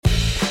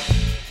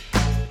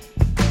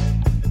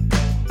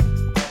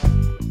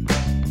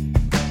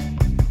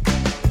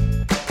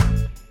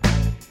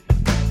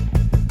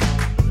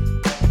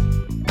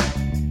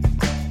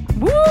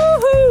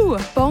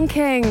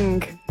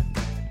bonking.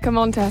 Come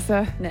on,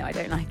 Tessa. No, I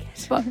don't like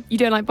it. But you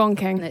don't like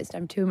bonking? No,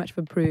 I'm too much of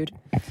a prude.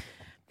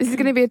 This is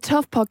going to be a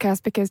tough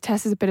podcast because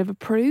Tessa's a bit of a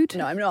prude.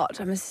 No, I'm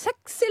not. I'm a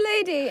sexy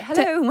lady.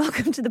 Hello and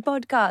welcome to the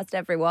podcast,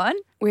 everyone.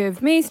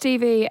 With me,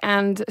 Stevie,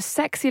 and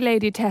sexy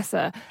lady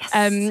Tessa.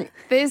 Yes.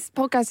 This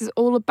podcast is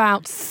all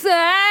about sex.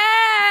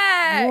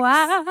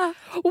 Wow.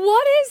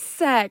 What is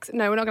sex?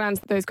 No, we're not going to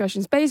answer those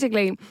questions.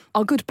 Basically,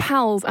 our good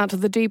pals at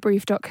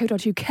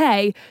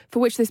thedebrief.co.uk, for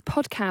which this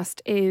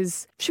podcast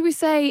is, should we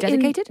say...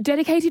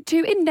 Dedicated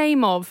to, in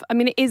name of. I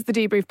mean, it is the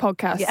Debrief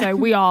podcast, so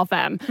we are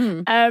them.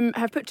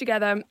 Have put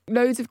together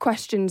loads of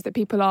questions that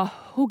people are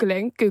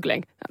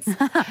Googling.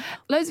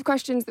 Loads of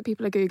questions that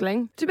people are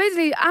Googling to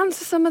basically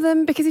answer some of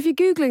them, because if you're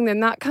Googling them,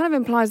 that kind of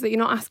implies that you're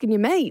not asking your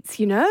mates,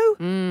 you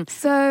know?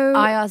 So...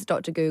 I ask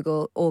Dr.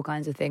 Google all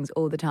kinds of things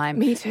all the time.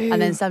 Me too.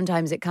 And then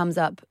sometimes it comes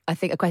up,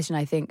 a question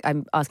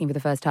I'm asking for the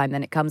first time,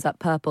 then it comes up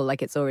purple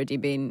like it's already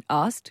been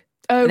asked.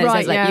 Oh, and it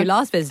right, says, you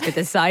last visited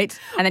this site.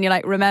 And then you're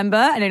like, remember?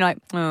 And you're like,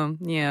 oh,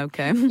 yeah,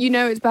 okay. You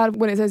know it's bad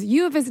when it says,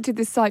 you have visited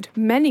this site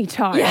many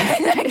times. Yeah,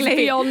 exactly. It's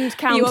beyond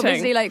counting. You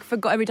obviously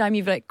forgot every time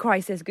you've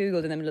crisis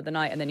Googled in the middle of the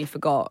night and then you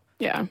forgot.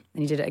 Yeah. And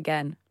you did it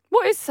again.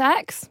 What is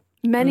sex?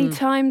 Many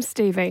times,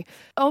 Stevie.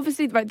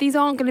 Obviously, right, these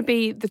aren't going to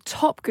be the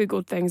top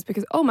Googled things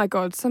because, oh my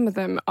God, some of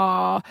them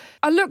are,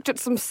 I looked at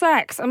some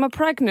sex, am I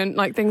pregnant?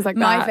 Things like that.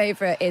 My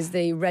favourite is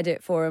the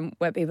Reddit forum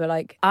where people are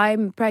like,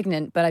 I'm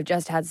pregnant, but I've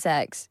just had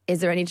sex. Is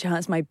there any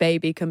chance my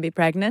baby can be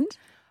pregnant?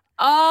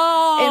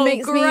 Oh, it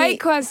makes great me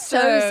question.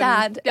 so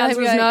sad. The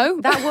answer is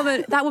no.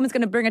 That woman's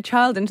going to bring a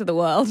child into the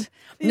world.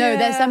 No,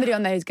 there's somebody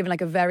on there who's given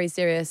a very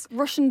serious...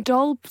 Russian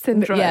doll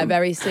syndrome. Yeah,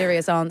 very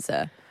serious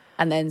answer.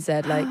 And then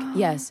said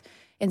yes...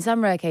 In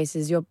some rare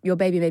cases, your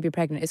baby may be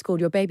pregnant. It's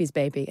called your baby's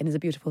baby and is a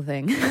beautiful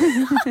thing.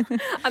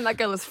 And that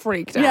girl is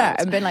freaked out. Yeah,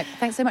 and been like,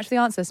 thanks so much for the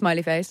answer,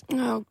 smiley face.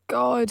 Oh,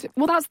 God.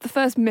 Well, that's the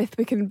first myth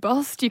we can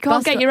bust. You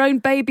can't get your own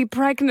baby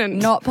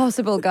pregnant. Not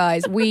possible,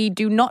 guys. We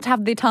do not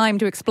have the time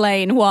to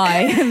explain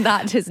why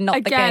that is not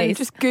the case. Again,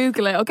 just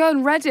Google it or go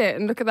on Reddit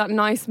and look at that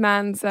nice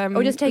man's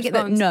or just take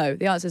response. it that no.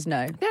 The answer's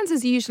no. The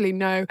answer's usually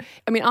no.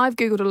 I mean, I've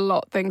Googled a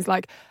lot, things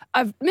like,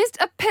 I've missed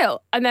a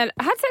pill, and then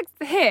I had sex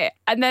here,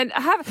 and then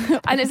I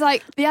have, and it's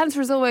like, the answer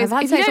is always,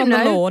 I've had sex on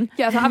the lawn.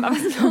 Yeah, I've had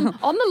sex on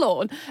the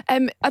lawn,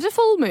 at a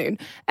full moon.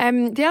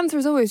 The answer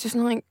is always just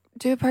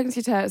do a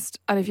pregnancy test,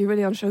 and if you're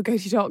really unsure, go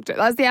to your doctor.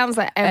 That's the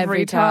answer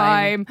every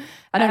time.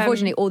 And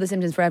unfortunately, all the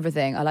symptoms for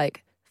everything are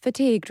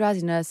fatigue,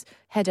 drowsiness,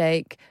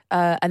 headache,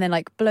 and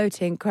then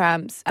bloating,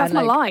 cramps. That's and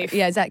my life.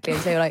 Yeah, exactly.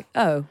 So you're like,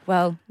 oh,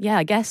 well, yeah,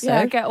 I guess so. Yeah,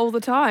 I get all the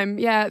time.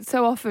 Yeah,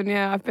 so often,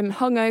 I've been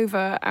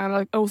hungover, and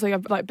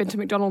I've been to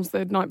McDonald's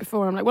the night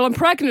before, and I'm like, well, I'm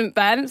pregnant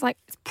then. It's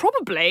it's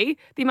probably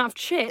the amount of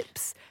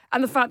chips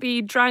and the fact that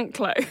you drank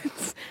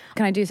loads.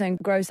 Can I do something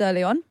gross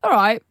early on? All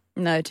right.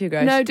 No, too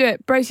gross. No, do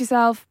it. Brace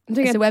yourself.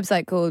 It's a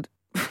website called...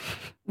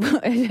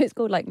 it's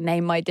called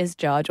Name My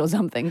Discharge or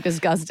something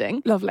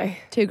disgusting. Lovely.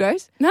 Too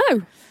gross? No.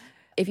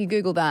 If you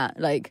Google that,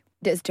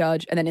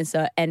 discharge, and then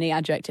insert any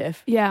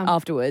adjective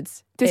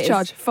afterwards.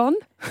 Discharge. Fun?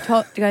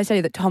 Can I tell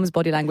you that Tom's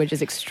body language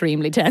is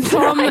extremely tense?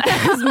 Tom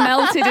has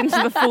melted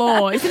into the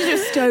floor. He's just a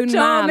stone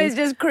Tom man. is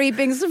just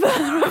creeping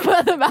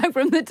further back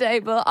from the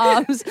table,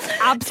 arms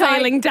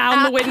abseiling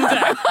down the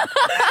window.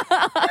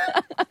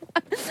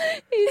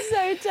 He's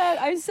so tense.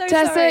 I'm so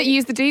Tessa sorry.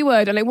 used the D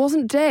word and it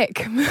wasn't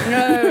dick.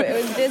 No, it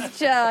was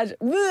discharge.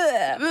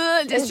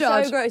 Discharge. It's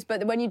so gross.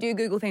 But when you do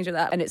Google things like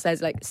that and it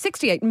says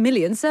 68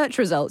 million search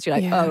results, you're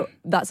like, oh,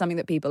 that's something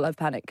that people have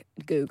panic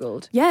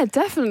Googled. Yeah,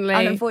 definitely.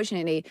 And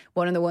unfortunately,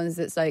 one of the ones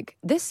that's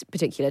this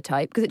particular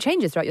type, because it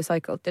changes throughout your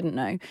cycle, didn't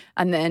know.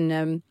 And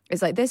then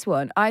it's this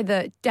one,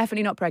 either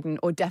definitely not pregnant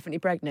or definitely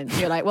pregnant.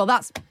 You're like, well,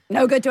 that's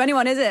no good to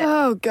anyone, is it?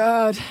 Oh,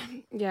 God.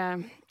 Yeah,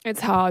 it's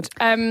hard.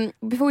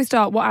 Before we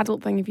start, what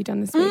adult thing have you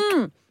done this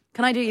week?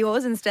 Can I do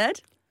yours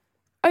instead?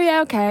 Oh,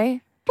 yeah,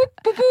 okay.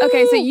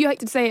 Okay, so you like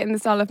to say it in the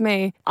style of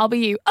me. I'll be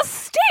you. Oh,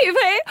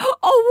 Stevie!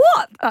 Oh,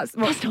 what? That's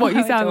what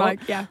you sound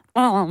like, yeah.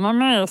 Oh, my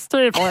man,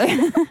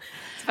 Stevie.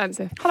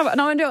 Offensive.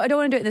 No, I don't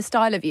want to do it in the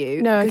style of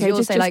you. No, okay, you'll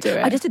just say do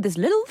it. I just did this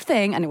little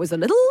thing and it was a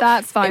little...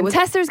 That's fine.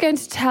 Tessa is going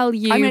to tell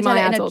you I'm going to my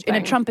tell it adult in a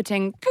thing.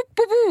 trumpeting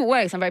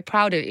way, so I'm very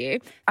proud of you.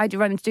 I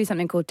run to do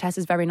something called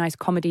Tessa's Very Nice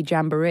Comedy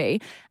Jamboree,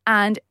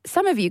 and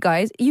some of you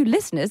guys, you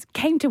listeners,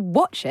 came to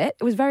watch it.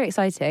 It was very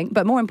exciting,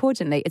 but more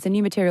importantly, it's a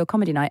new material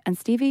comedy night, and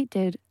Stevie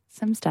did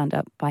some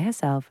stand-up by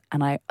herself,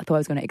 and I thought I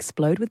was going to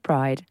explode with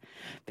pride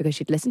because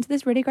she'd listened to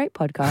this really great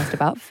podcast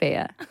about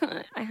fear.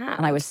 I have.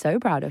 And I was so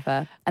proud of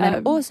her. And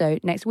then also,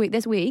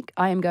 this week,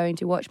 I am going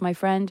to watch my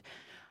friend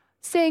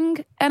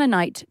sing in a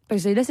night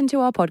because they listened to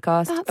our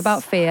podcast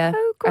about fear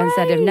and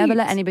said, I've never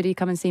let anybody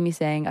come and see me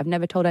sing. I've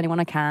never told anyone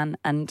I can,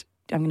 and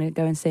I'm going to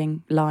go and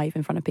sing live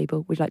in front of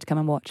people. Would you like to come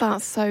and watch?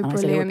 That's so and brilliant.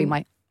 I said, it would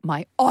be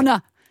my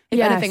honour. If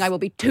anything, I will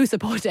be too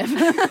supportive.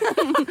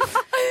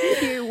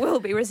 You will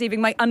be receiving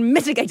my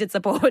unmitigated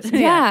support.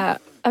 Yeah.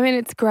 I mean,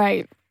 it's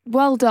great.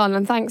 Well done,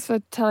 and thanks for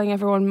telling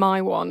everyone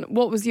my one.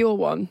 What was your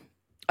one?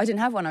 I didn't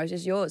have one. I was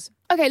just yours.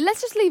 Okay,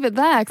 let's just leave it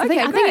there. Cause Okay,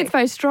 I think it's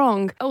very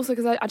strong. Also,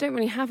 because I don't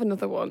really have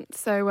another one.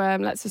 So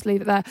let's just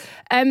leave it there.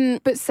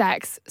 But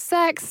sex.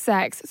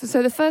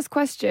 So the first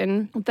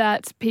question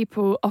that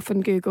people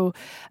often Google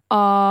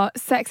are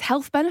sex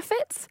health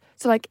benefits.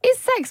 So like, is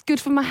sex good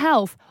for my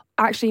health?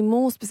 Actually,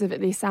 more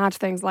specifically, sad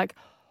things like,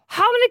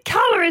 how many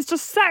calories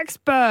does sex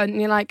burn? And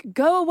you're like,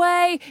 go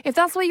away. If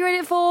that's what you're in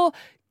it for,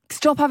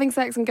 stop having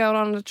sex and go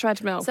on a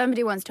treadmill.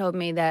 Somebody once told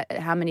me that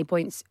how many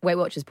points, Weight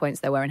Watchers points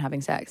there were in having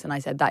sex. And I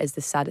said, that is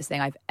the saddest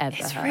thing I've ever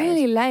heard. It's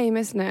really lame,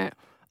 isn't it?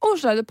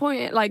 Also, the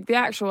point, like, the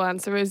actual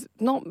answer is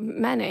not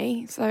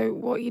many. So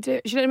what you do,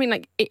 you know what I mean?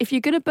 Like, if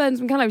you're going to burn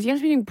some calories, you have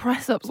to be doing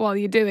press-ups while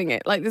you're doing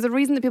it. Like, there's a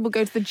reason that people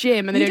go to the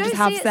gym and they don't just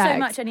have sex. You don't see it so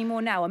much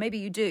anymore now, or maybe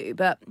you do.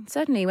 But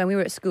certainly when we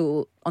were at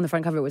school, on the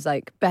front cover, it was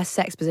like, best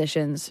sex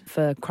positions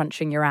for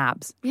crunching your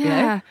abs. Yeah. You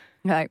know?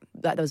 Like,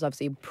 that was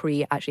obviously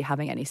pre actually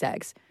having any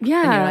sex.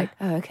 Yeah. And you're like,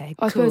 oh, okay,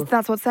 cool. I suppose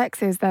that's what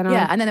sex is then.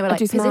 Yeah, and then they were like,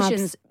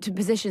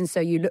 positions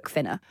so you look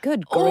thinner.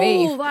 Good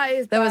grief. Oh, that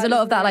is There was a bad,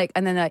 lot of that, isn't like,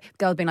 and then like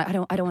girls being like, I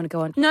don't want to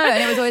go on. No,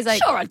 and it was always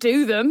like, sure, I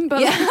do them,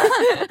 but yeah.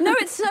 No,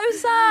 it's so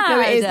sad.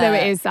 No,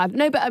 it is sad.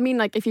 No, but I mean,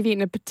 like, if you've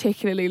eaten a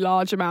particularly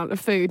large amount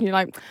of food and you're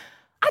like,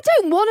 I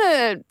don't want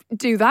to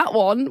do that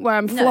one where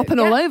I'm flopping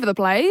all over the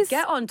place.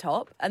 Get on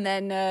top and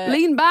then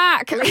lean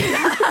back.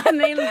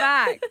 Lean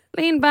back.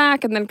 Lean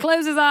back and then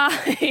close his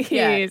eyes.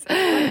 Yeah.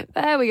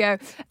 There we go.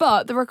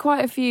 But there are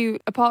quite a few,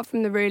 apart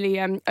from the really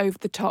over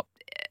the top,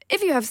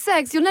 if you have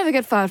sex, you'll never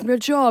get fired from your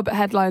job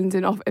headlines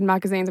in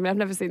magazines. I mean, I've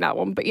never seen that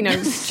one, but, you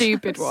know,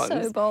 stupid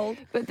ones. So bold.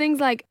 But things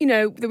like, you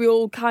know, that we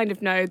all kind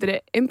of know that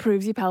it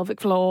improves your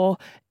pelvic floor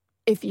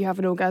if you have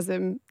an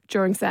orgasm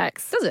during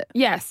sex. Does it?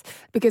 Yes,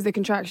 because the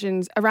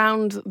contractions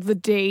around the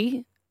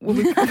D, we'll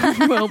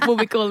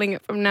be calling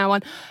it from now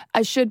on.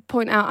 I should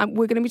point out,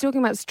 we're going to be talking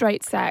about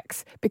straight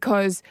sex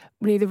because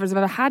neither of us have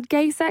ever had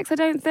gay sex, I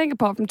don't think,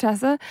 apart from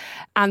Tessa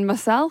and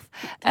myself.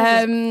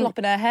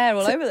 Flopping her hair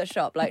all over the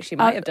shop like she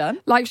might have done.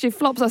 Like she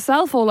flops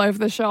herself all over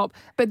the shop.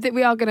 But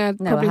we are going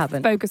to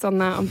probably focus on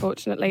that,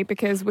 unfortunately,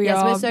 because we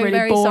are really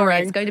very boring. Sorry.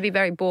 It's going to be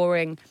very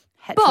boring.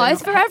 But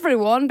it's for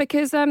everyone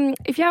because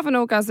if you have an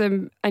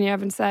orgasm and you're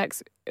having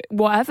sex,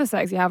 whatever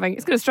sex you're having,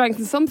 it's going to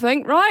strengthen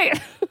something, right?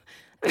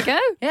 There we go.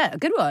 Yeah, a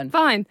good one.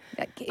 Fine.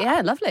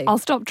 Yeah, lovely. I'll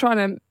stop trying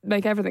to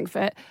make everything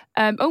fit.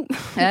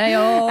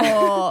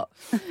 Hey-oh.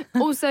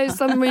 Also,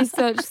 some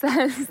research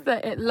says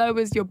that it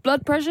lowers your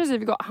blood pressure, so if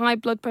you've got high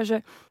blood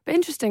pressure. But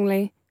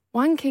interestingly,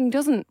 wanking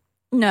doesn't.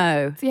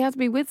 No. So you have to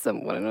be with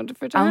someone in order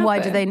for it to happen. And why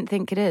do they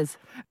think it is?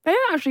 They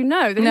don't actually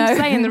know. They didn't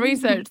say in the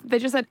research. They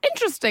just said,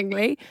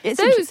 interestingly,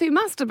 those who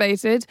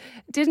masturbated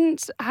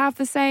didn't have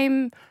the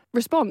same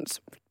response.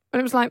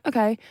 And it was like,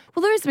 okay,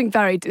 well, there is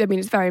something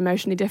it's very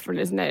emotionally different,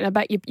 isn't it? And I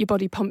bet your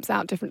body pumps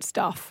out different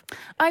stuff.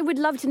 I would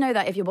love to know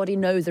that if your body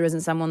knows there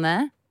isn't someone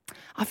there.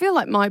 I feel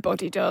like my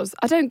body does.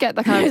 I don't get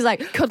the kind of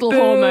like cuddle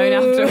hormone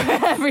after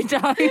every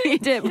time you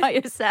do it by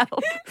yourself.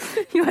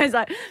 You're always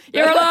like,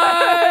 you're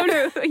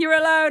alone. You're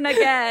alone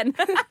again.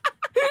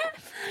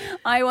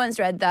 I once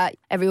read that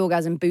every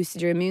orgasm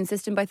boosted your immune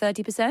system by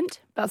 30%.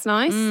 That's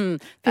nice.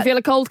 If you feel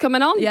a cold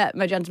coming on? Yeah,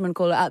 my gentleman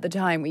caller at the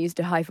time, we used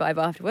to high five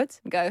afterwards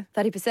and go,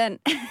 30%.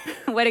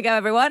 Way to go,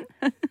 everyone.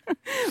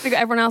 We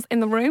got everyone else in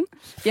the room.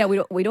 Yeah,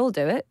 we'd all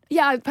do it.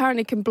 Yeah,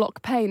 apparently can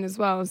block pain as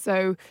well.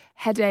 So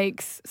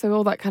headaches, so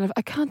all that kind of,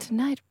 I can't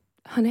deny it,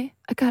 honey.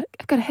 I've got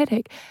a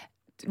headache.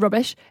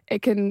 Rubbish.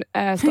 It can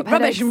stop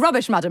headaches.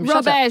 Rubbish, madam.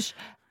 Rubbish.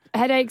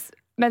 Headaches,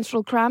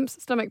 menstrual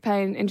cramps, stomach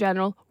pain in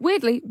general.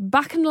 Weirdly,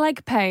 back and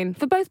leg pain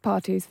for both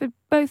parties, for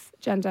both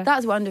gender.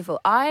 That's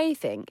wonderful. I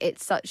think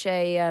it's such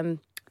a,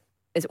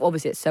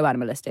 it's so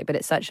animalistic, but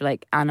it's such a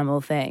like animal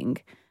thing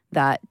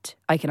that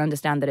I can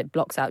understand that it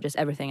blocks out just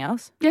everything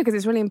else. Yeah, because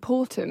it's really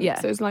important. Yeah.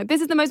 So it's like, this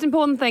is the most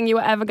important thing you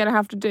were ever going to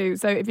have to do.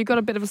 So if you've got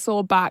a bit of a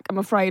sore back, I'm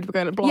afraid we're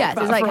going to block that.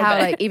 Yeah, it's like how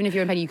like even if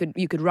you're in pain,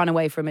 you could run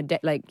away from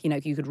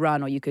you could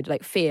run, or you could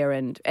like fear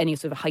and any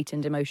sort of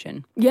heightened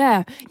emotion.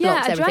 Yeah,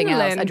 blocks everything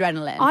else.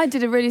 Adrenaline. I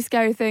did a really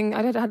scary thing.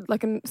 I had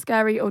like a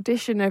scary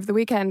audition over the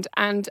weekend,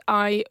 and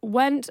I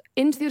went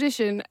into the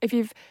audition. If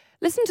you've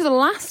listened to the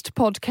last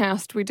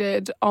podcast we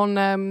did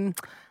on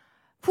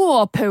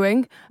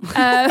pooing,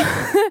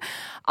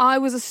 I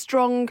was a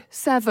strong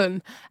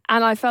 7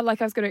 and I felt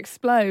like I was going to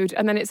explode,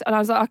 and I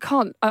was like, I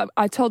can't.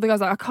 I told the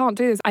guys, like, I can't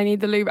do this. I need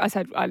the lube. I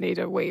said, I need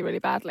a wee really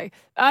badly.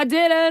 I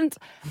didn't,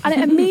 and it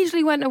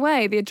immediately went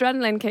away. The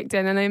adrenaline kicked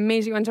in and it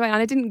immediately went away, and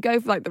I didn't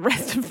go for like the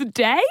rest of the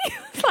day.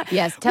 Like,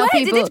 yes, where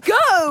did it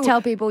go?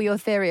 Tell people your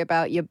theory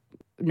about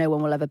no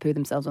one will ever poo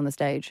themselves on the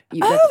stage.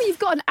 You've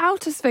got an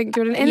outer sphincter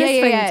and an inner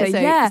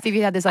sphincter. So Stevie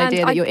had this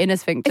idea that your inner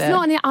sphincter. It's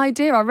not an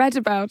idea. I read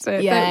about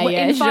it.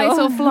 In fight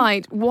or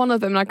flight, one of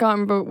them, and I can't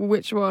remember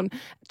which one,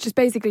 just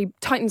basically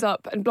tightens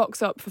up and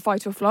blocks up for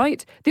fight or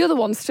flight. The other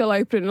one's still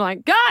open and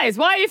like, guys,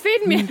 why are you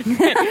feeding me?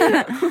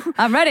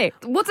 I'm ready.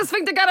 What's a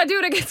sphincter gotta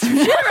do to get some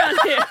shit around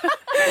here?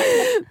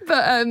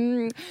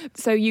 But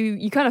so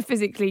you kind of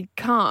physically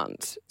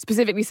can't,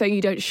 specifically so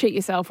you don't shit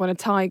yourself when a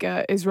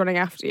tiger is running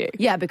after you.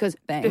 Yeah, because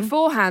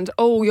beforehand beforehand,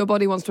 your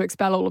body wants to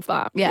expel all of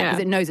that. Yeah, because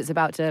it knows it's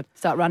about to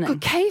start running.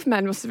 God,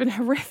 cavemen must have been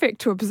horrific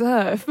to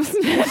observe,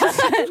 wasn't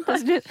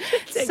it?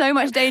 So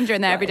much danger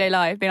in their everyday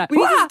life. Being like, we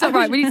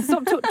need to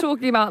stop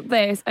talking about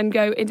this and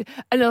go into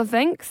another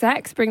thing,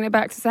 sex, bringing it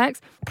back to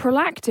sex.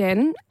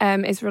 Prolactin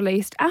is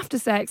released after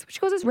sex,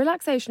 which causes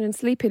relaxation and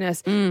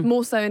sleepiness,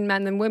 more so in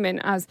men than women,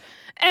 as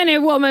any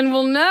woman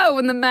will know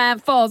when the man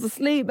falls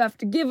asleep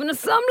after giving her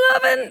some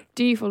loving.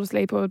 Do you fall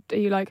asleep, or are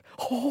you like,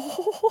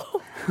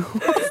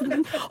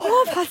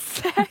 I've had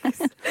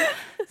sex?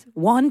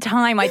 One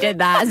time I did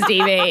that,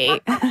 Stevie.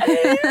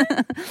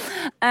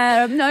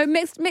 No,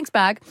 mixed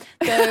bag.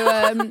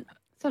 So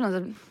sometimes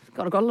I've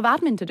got a lot of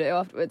admin to do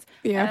afterwards.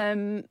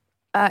 Yeah.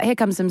 Here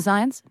comes some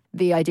science.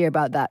 The idea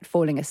about that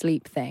falling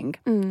asleep thing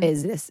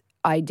is this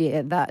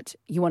idea that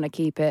you want to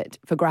keep it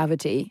for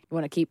gravity. You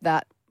want to keep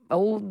that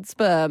old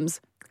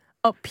sperms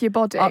up your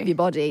body, and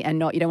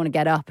you don't want to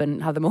get up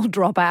and have them all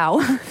drop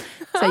out.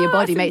 So your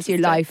body makes you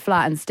lie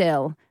flat and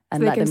still,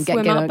 and let them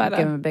give them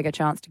a bigger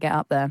chance to get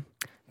up there.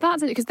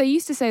 That's it, because they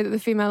used to say that the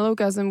female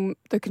orgasm,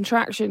 the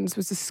contractions,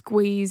 was to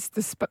squeeze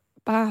the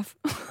bath.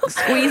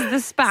 Squeeze the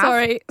spaff.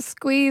 Sorry,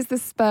 squeeze the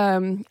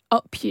sperm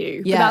up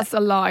you. Yeah. But that's a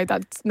lie.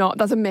 That's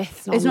a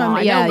myth. It's not a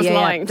lie. Yeah, no one was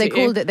lying They to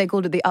you.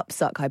 called it the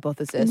upsuck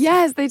hypothesis.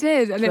 Yes, they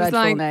did. And Dreadful it was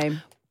like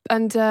name.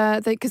 And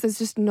because there's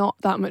just not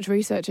that much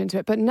research into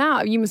it. But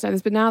now, you must know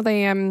this, but now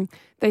they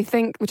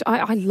think, which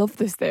I love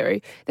this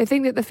theory, they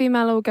think that the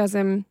female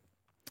orgasm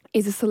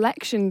is a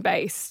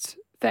selection-based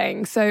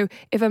thing. So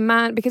if a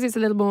man, because it's a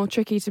little more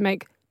tricky to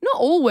make, not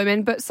all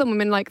women, but some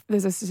women, like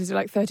there's a statistic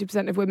like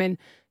 30% of women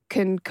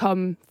can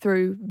come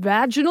through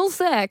vaginal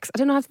sex. I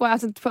don't know why I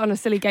have to put on a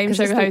silly game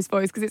show host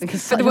voice, because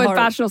the word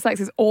vaginal sex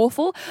is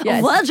awful.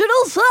 Yes.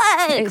 Vaginal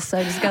sex! It's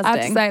so disgusting. I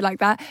have to say it like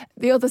that.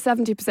 The other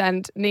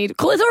 70% need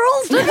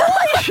clitoral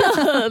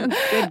stimulation.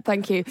 Good,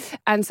 thank you.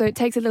 And so it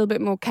takes a little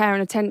bit more care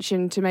and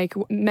attention to make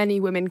many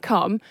women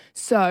come.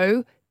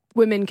 So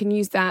women can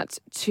use that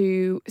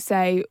to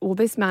say, well,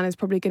 this man is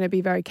probably going to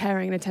be very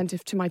caring and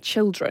attentive to my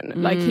children.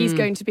 Like, he's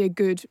going to be a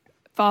good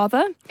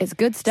father. It's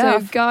good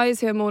stuff. So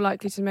guys who are more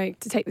likely to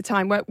take the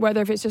time,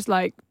 whether if it's just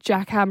like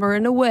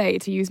jackhammering away,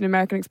 to use an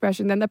American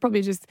expression, then they're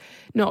probably just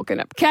not going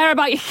to care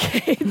about your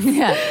kids.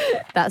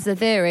 Yeah, that's the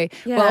theory.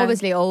 Yeah. Well,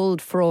 obviously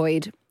old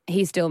Freud,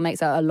 he still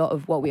makes out a lot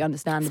of what we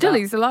understand. Still,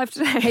 he's alive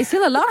today. He's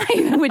still alive,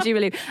 would you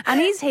believe?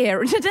 And he's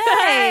here today.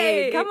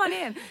 Hey! Come on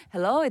in.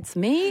 Hello, it's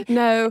me.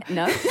 No.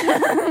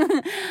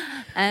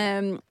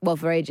 Well,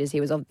 for ages, he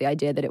was of the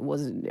idea that it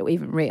wasn't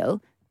even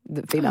real.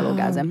 The female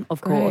orgasm,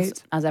 of course,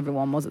 as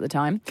everyone was at the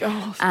time.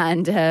 God.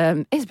 And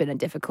it's been a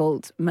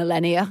difficult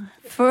millennia.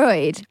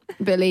 Freud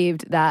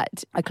believed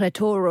that a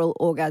clitoral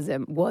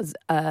orgasm was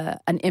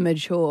an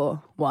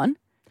immature one,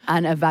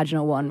 and a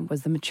vaginal one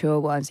was the mature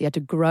one. So you had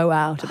to grow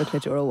out of a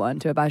clitoral one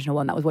to a vaginal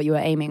one. That was what you were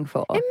aiming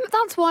for.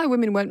 That's why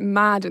women went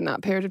mad in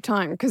that period of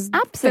time, because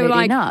Absolutely they were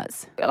like,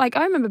 nuts. Like,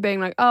 I remember being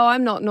like, oh,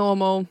 I'm not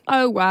normal.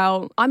 Oh,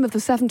 well, I'm of the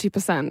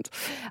 70%.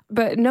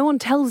 But no one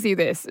tells you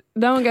this.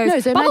 No one goes, No,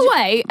 so by the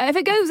way, if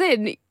it goes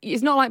in,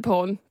 it's not like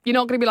porn. You're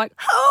not going to be like,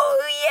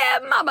 oh,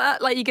 yeah, mama.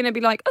 Like, you're going to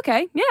be like,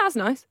 okay, yeah, that's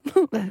nice.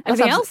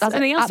 Anything else?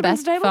 Anything else to bring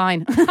to the table?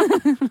 Fine.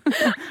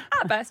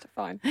 At best,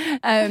 fine.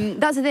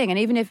 That's the thing. And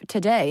even if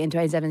today, in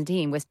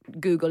 2017, where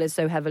Google is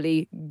so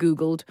heavily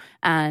Googled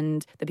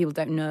and that people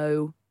don't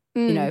know,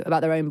 you know,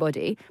 about their own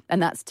body,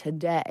 and that's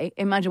today,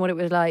 imagine what it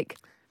was like.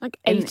 Like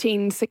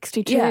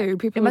 1862. Yeah,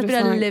 People it must were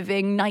have just been a like,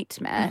 living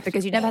nightmare,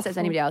 because you never had sex with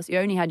anybody else. You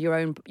only had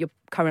your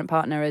current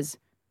partner as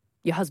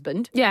your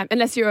husband. yeah,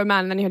 unless you were a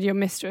man and then you had your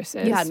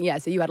mistresses.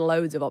 So you had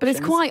loads of But options.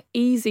 it's quite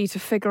easy to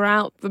figure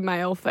out the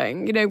male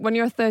thing. You know, when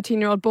you're a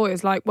 13-year-old boy,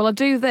 it's like, well, I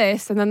do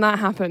this and then that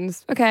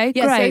happens. Okay,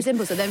 yeah, great. so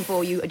simple. So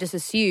therefore, you just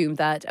assume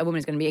that a woman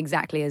is going to be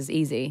exactly as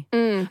easy.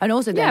 And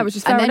also, which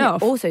is fair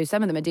enough. Also,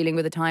 some of them are dealing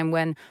with a time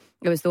when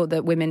it was thought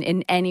that women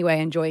in any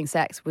way enjoying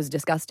sex was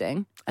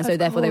disgusting, and so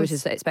therefore they were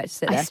just expected to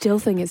sit there. I still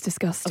think it's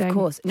disgusting. Of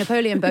course,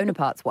 Napoleon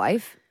Bonaparte's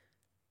wife,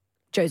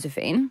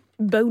 Josephine,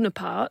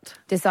 Bonaparte.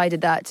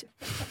 decided that.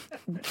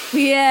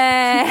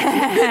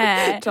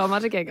 Yeah. Tom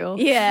had a giggle.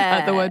 Yeah.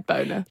 At the word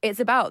boner. It's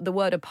about the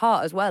word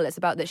apart as well. It's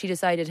about that she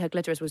decided her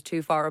clitoris was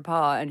too far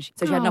apart, and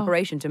so she had an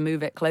operation to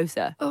move it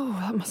closer. Oh,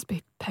 that must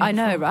be painful. I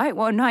know, right?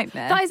 What a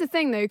nightmare. That is the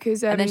thing, though,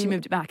 because... and then she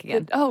moved it back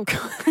again. Oh,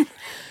 God.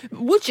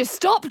 Would you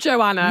stop,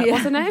 Joanna? Yeah.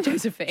 What's her name?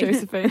 Josephine.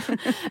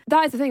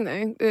 That is the thing,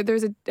 though.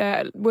 There's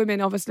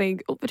women, obviously,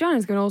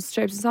 vaginas go in all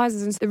shapes and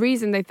sizes, and the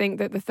reason they think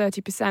that the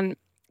 30%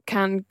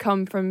 can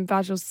come from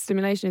vaginal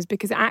stimulation is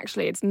because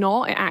it's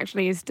not. It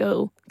actually is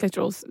still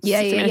clitoral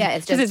stimulation. Yeah.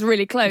 It's just it's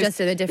really close.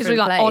 just in a different it's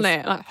really, place. like, on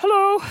it. Like,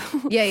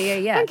 hello.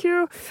 Yeah. Thank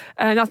you.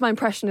 And that's my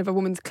impression of a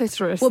woman's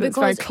clitoris. Well, it's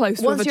very close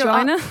to a once you're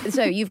vagina.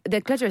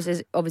 The clitoris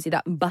is obviously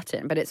that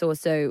button, but it's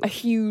also a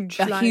huge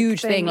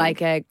thing, like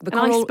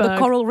the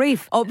coral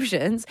reef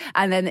options,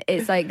 and then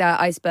it's like that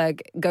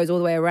iceberg goes all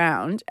the way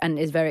around and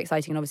is very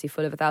exciting and obviously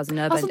full of 1,000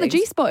 nerve That's endings. what the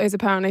G-spot is,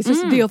 apparently. It's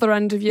just the other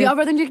end of your... The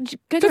other end of your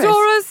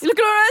clitoris.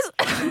 Clitoris.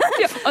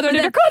 I don't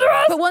need a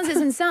clitoris. But once it's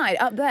inside,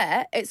 up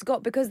there, it's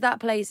got, because that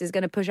place is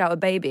going to push out a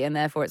baby, and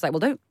therefore it's like, well,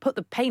 don't put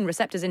the pain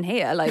receptors in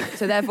here. Like,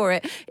 so therefore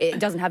it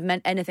doesn't have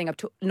anything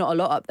not a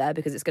lot up there,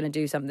 because it's going to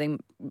do something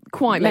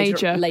quite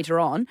major later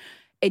on.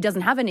 It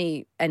doesn't have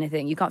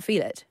anything. You can't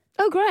feel it.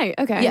 Oh, great.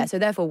 Okay. Yeah. So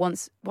therefore,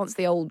 once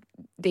the old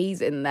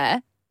D's in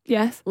there,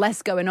 yes,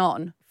 less going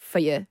on for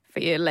your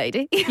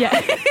lady. Yeah.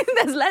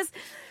 There's less.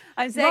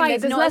 I'm saying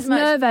there's not less as much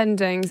nerve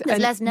endings. There's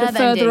and less nerve the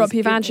further endings. up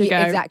your vag you go.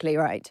 Exactly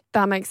right.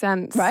 That makes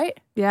sense. Right?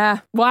 Yeah.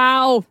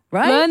 Wow.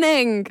 Right?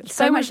 Learning.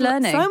 So much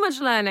learning. So much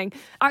learning.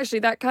 Actually,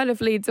 that kind of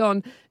leads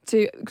on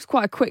to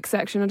quite a quick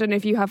section. I don't know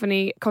if you have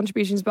any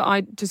contributions, but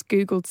I just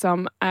Googled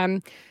some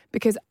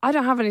because I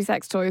don't have any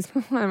sex toys.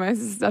 I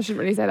shouldn't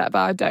really say that, but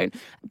I don't.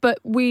 But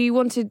we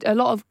wanted, a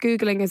lot of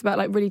Googling is about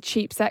like really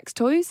cheap sex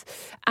toys.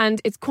 And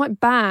it's quite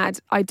bad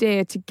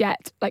idea to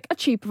get like a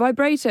cheap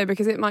vibrator,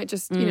 because it might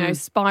just,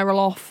 spiral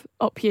off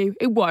up you.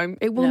 It won't.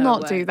 It will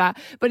not do that.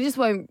 But it just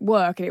won't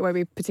work, and it won't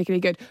be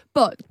particularly good.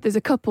 But there's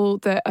a couple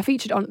that are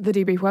featured on the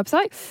Debrief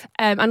website.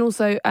 And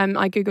also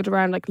I Googled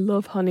around like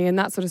Love Honey and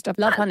that sort of stuff.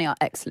 Love Honey are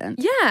excellent.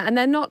 Yeah, and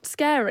they're not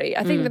scary.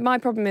 I think that my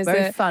problem is very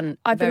that fun.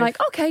 I've been like,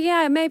 okay,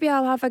 yeah, maybe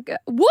I'll have a go.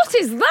 What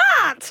is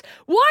that?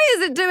 Why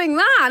is it doing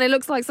that? And it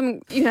looks like some,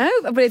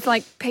 but it's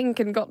like pink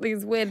and got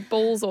these weird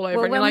balls all over.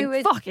 Well, and when you're we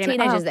like, were fucking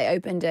teenagers, hell. they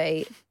opened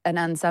an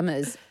Ann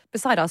Summers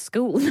beside our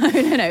school. No,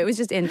 it was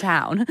just in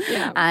town.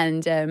 Yeah.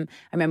 And I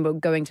remember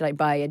going to like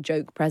buy a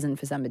joke present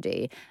for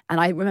somebody, and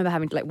I remember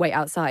having to like wait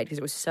outside because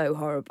it was so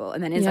horrible.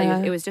 And then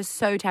inside it was just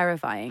so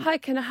terrifying. Hi,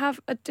 can I have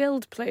a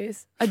dild,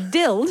 please? A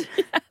dild?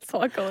 That's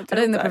what I call it. I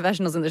don't think the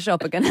professionals in the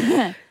shop are going to...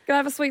 Can I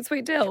have a sweet,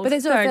 sweet dild? But they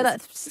sort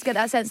of get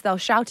that sense they'll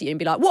shout at you and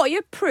be like, what, are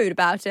you prude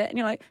about it? And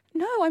you're like,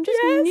 no, I'm just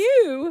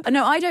new.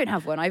 No, I don't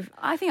have one.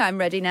 I think I'm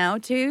ready now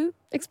to...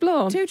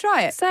 explore. To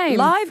try it. Same.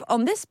 Live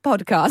on this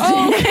podcast.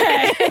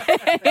 Okay.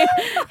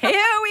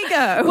 Here we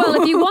go.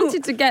 Well, if you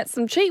wanted to get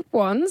some cheap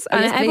ones,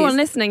 and yes, everyone please.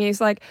 listening is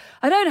like,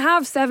 I don't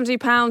have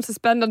 £70 to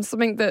spend on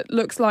something that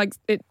looks like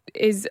it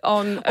is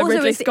on a Also,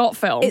 Ridley Scott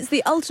film. It's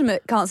the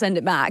ultimate can't send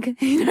it back.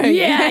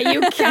 Yeah,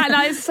 you can.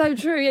 That is so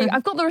true. Yeah,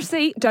 I've got the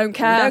receipt. Don't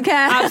care. Don't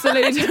care.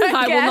 Absolutely. Don't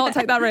I will care. not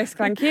take that risk.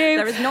 Thank you.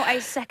 There is not a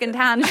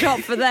second-hand shop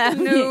for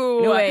them.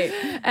 No.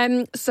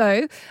 way.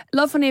 So,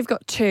 Love Honey have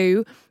got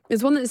two.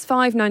 There's one that's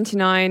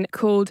 $5.99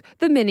 called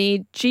the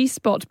Mini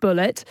G-Spot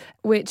Bullet,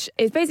 which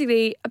is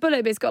basically a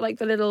bullet, but it's got like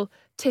the little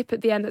tip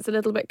at the end that's a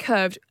little bit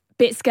curved.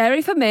 Bit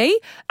scary for me.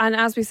 And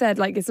as we said,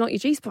 like, it's not your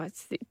G-Spot,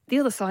 it's the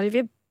other side of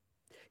your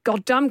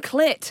goddamn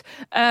clit.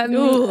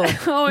 No,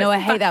 I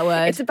hate that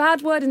word. It's a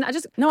bad word, and I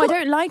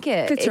don't like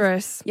it.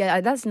 Clitoris.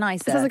 That's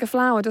nice. It sounds like a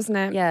flower, doesn't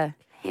it? Yeah.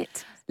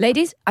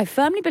 Ladies, I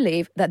firmly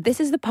believe that this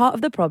is the part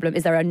of the problem,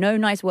 is there are no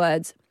nice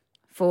words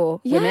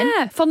for women.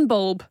 Yeah, fun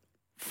bulb.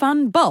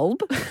 Fun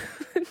bulb?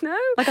 No.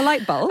 Like a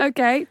light bulb?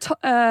 Okay.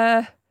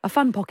 A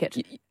fun pocket.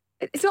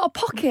 It's not a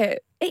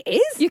pocket. It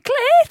is? Your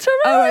clitoris.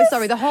 Oh,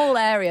 sorry, the whole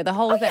area, the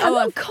whole thing. Yeah, I'm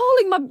not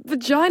calling my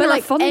vagina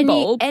a fun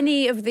bulb.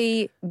 Any of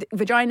the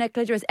vagina,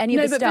 clitoris, any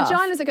of the stuff. No, but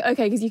vagina's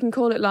okay, because you can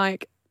call it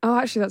like, oh,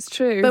 actually, that's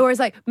true. But whereas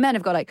like men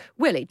have got like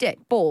willy, dick,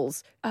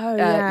 balls. Oh,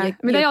 yeah.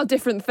 They are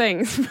different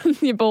things.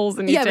 Your balls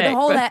and your dick. Yeah, but the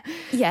whole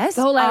yes,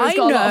 the whole area's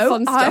got a lot of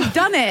fun stuff. I've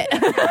done it.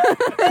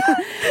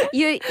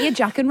 You're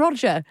Jack and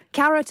Roger,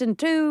 carrot and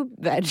two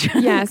veg.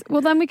 Yes.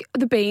 Well, then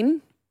the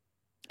bean.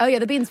 Oh yeah,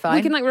 the bean's fine.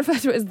 We can like refer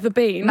to it as the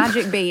bean.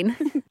 Magic bean.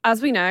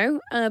 As we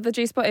know, the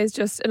G-spot is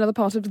just another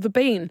part of the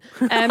bean.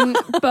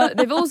 But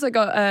they've also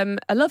got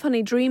a Love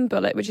Honey Dream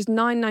Bullet, which is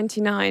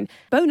 $9.99.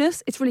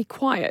 Bonus, it's really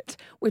quiet,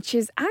 which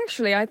is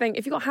actually, I think,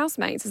 if you've got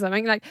housemates or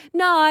something, like,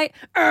 night.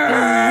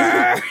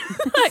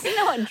 It's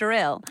not a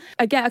drill.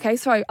 Okay,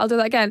 sorry, I'll do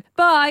that again.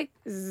 Bye.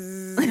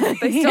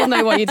 They still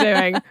know what you're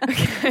doing.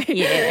 Okay.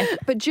 Yeah.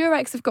 But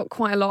Durex have got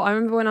quite a lot. I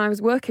remember when I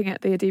was working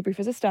at the Debrief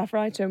as a staff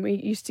writer, and we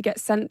used to get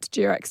sent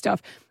Durex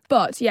stuff.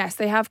 But yes,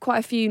 they have quite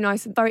a few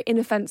nice, very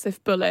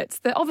inoffensive bullets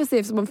that obviously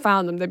if someone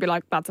found them, they'd be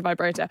like, that's a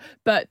vibrator.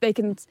 But they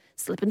can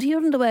slip into your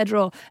underwear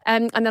drawer.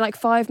 And they're like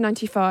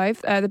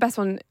 $5.95. The best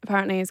one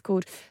apparently is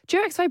called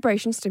Durex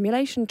Vibration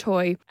Stimulation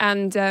Toy.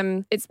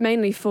 And it's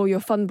mainly for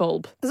your fun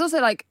bulb. There's also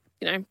like,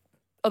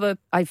 other...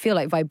 I feel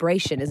like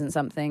vibration isn't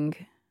something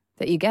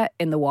that you get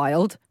in the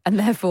wild, and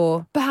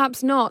therefore...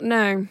 Perhaps not,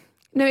 no.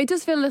 No, it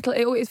does feel a little...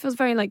 It feels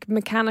very like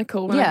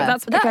mechanical. Yeah,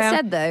 that's that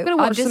said though,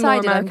 I've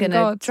decided I'm going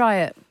to try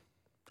it.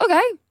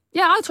 Okay.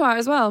 Yeah, I'll try it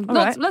as well.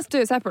 Let's do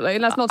it separately.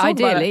 Let's not talk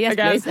about it. Ideally, yes,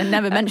 please. And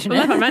never mention it.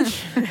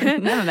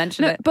 Never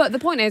mention it. But the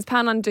point is,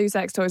 Poundland do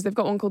sex toys. They've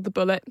got one called the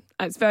Bullet.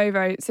 It's very,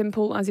 very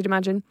simple, as you'd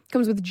imagine.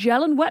 Comes with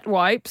gel and wet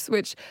wipes,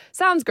 which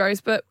sounds gross,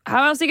 but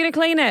how else are you going to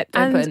clean it?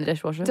 Don't put it in the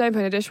dishwasher. Don't put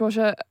it in a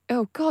dishwasher.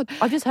 Oh, God.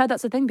 I've just heard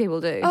that's a thing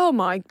people do. Oh,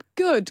 my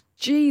good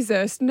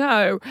Jesus,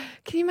 no.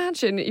 Can you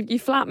imagine if your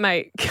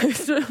flatmate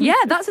goes to... Yeah,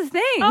 that's a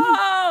thing.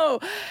 Oh!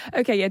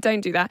 Okay, yeah, don't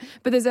do that.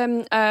 But there's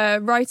a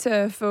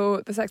writer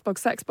for the sex blog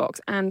Sexbox,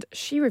 and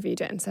she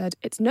reviewed it and said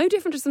it's no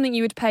different to something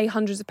you would pay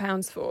hundreds of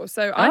pounds for.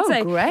 So I'd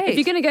say great. If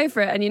you're going to go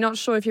for it and you're not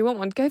sure if you want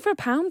one, go for a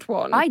 £1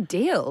 one.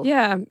 Ideal.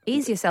 Yeah.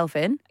 Ease yourself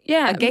in.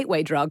 Yeah. A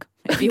gateway drug.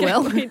 if you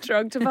will. Get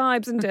drunk to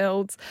vibes and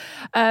dilds.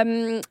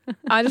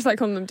 I just like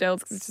calling them dilds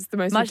because it's just the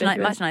most much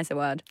nicer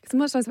word. It's a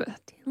much nicer word.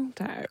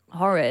 Dildo.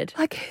 Horrid.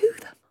 Like, who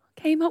the fuck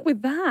came up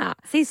with that?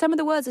 See, some of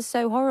the words are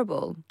so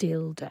horrible.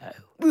 Dildo.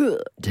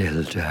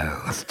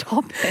 Dildo.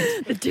 Stop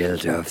it. The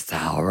dildo of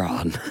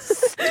Sauron.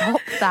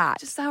 Stop that.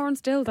 Just Sauron's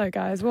dildo,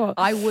 guys. What?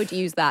 I would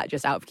use that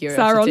just out of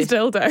curiosity. Sauron's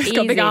dildo. It's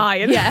got a big eye.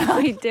 Yeah,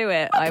 I'd do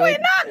it. I'm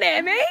putting that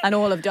near me. And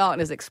all of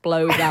darkness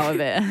explodes out of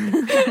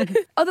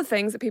it. Other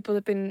things that people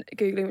have been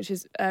Googling, which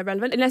is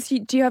relevant,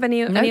 do you have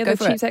any other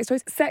cheap sex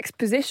toys? Sex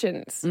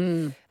positions.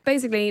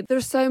 Basically, there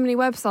are so many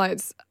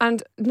websites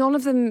and none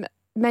of them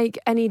make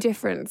any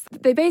difference.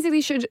 They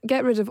basically should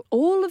get rid of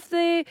all of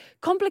the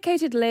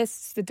complicated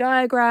lists, the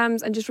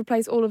diagrams, and just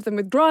replace all of them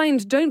with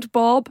grind, don't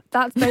bob.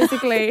 That's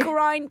basically...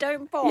 Grind,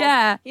 don't bob?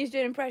 Yeah. You used to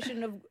do an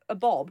impression of a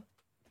bob.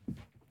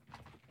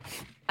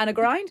 And a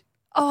grind?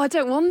 Oh, I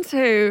don't want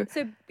to.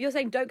 So you're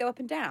saying don't go up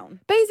and down?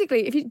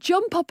 Basically, if you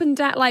jump up and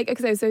down, like,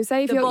 okay, so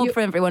say if the you're... bob,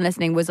 for everyone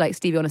listening, was like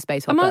Stevie on a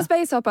space hopper. I'm on a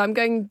space hopper, I'm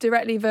going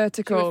directly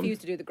vertical. You refuse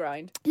to do the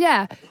grind?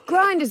 Yeah.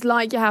 Grind is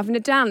like you're having a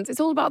dance. It's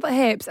all about the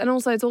hips, and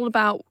also it's all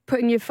about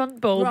putting your front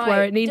bulb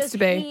where it needs to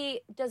be.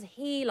 Does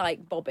he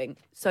like bobbing?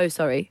 So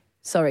sorry.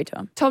 Sorry,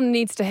 Tom. Tom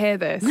needs to hear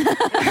this.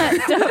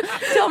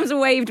 Tom's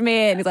waved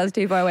me in because I was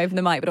too far away from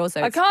the mic, but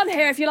also... I can't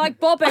hear if you like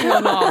bobbing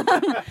or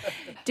not.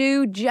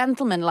 Do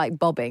gentlemen like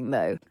bobbing,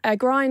 though?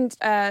 Grind,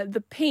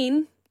 the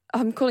peen,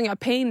 I'm calling it a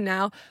peen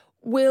now,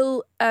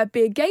 will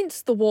be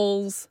against the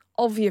walls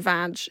of your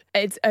vag.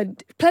 It's a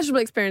pleasurable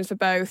experience for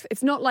both.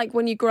 It's not like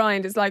when you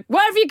grind, it's like,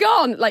 where have you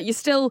gone? Like, you're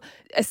still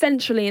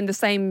essentially in the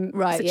same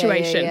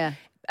situation. Yeah.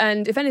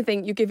 And if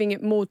anything, you're giving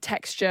it more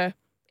texture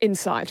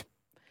inside.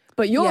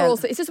 But you're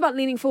also, it's just about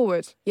leaning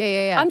forward.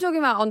 Yeah. I'm talking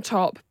about on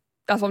top.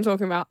 That's what I'm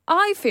talking about.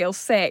 I feel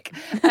sick.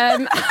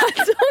 I'm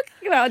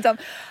talking about on top.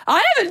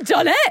 I haven't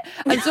done it.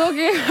 I'm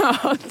talking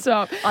about on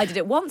top. I did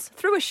it once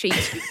through a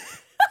sheet.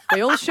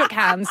 We all shook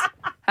hands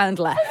and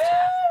left.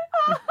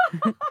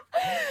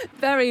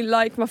 Very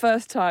like my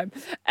first time.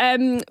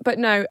 But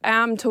no, I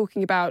am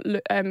talking about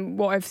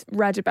what I've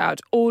read about.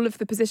 All of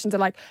the positions are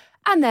like,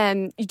 and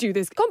then you do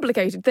this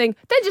complicated thing,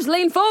 then just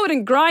lean forward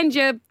and grind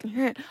your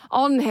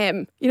on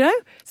him, you know?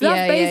 So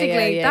that's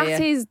basically, that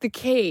is the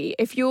key.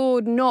 If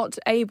you're not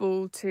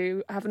able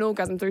to have an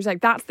orgasm through sex,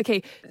 that's the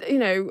key. You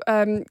know,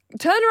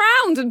 turn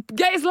around and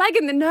get his leg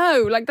in the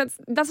no. Like, that's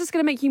just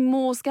going to make you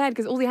more scared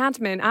because all the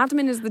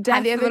admin is the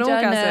death of an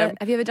orgasm.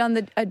 Have you ever done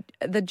the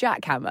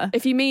jackhammer?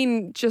 If you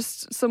mean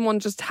just someone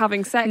just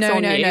having sex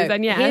on you,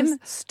 then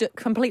yes. Him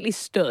completely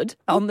stood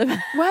on the...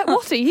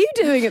 What are you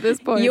doing at this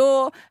point?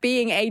 You're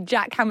being a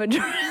jackhammer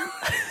drill.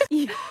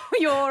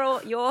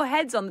 your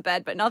head's on the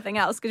bed, but nothing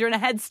else because you're in a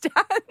headstand.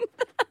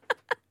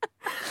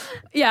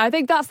 Yeah, I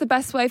think that's the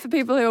best way for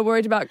people who are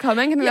worried about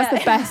coming. I think that's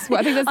the best way.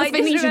 I think that's the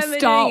thing you should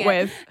start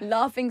with.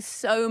 Laughing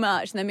so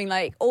much and then being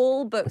like,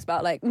 all books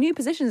about like new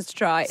positions to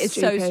try is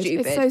so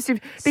stupid. It's so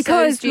stupid.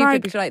 Because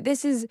because like,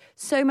 this is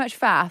so much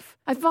faff.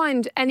 I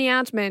find any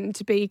admin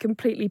to be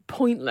completely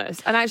pointless.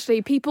 And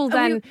actually, people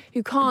then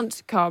who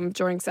can't come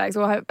during sex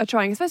or are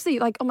trying, especially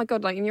like, oh my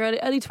God, like in your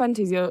early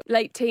 20s, your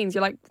late teens,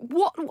 you're like,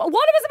 what am I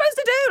supposed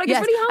to do? Like,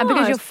 it's really hard. And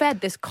because you're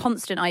fed this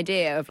constant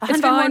idea of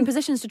 101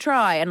 positions to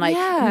try and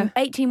like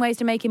 18 ways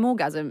to make him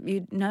orgasm.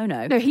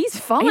 No, he's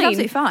fine. He's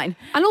absolutely fine.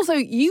 And also,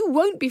 you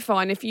won't be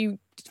fine if you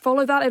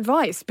follow that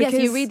advice. Because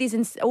you read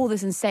all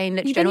this insane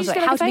literature and also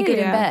like, how to be good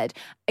in bed.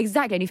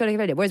 Exactly, and you feel like a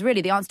failure. Whereas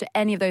really the answer to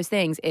any of those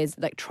things is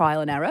like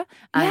trial and error.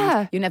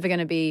 And you're never going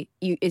to be,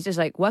 it's just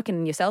like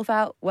working yourself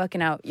out,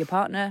 working out your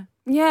partner.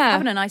 Yeah.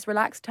 Having a nice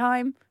relaxed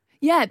time.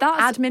 Yeah,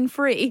 that's... admin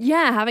free.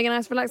 Yeah, having a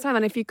nice relaxed time.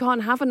 And if you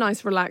can't have a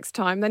nice relaxed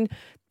time, then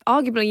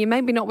arguably you're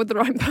maybe not with the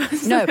right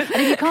person. No, and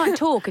if you can't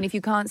talk and if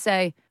you can't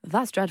say,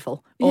 that's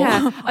dreadful.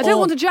 I don't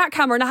want a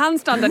jackhammer and a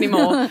handstand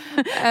anymore.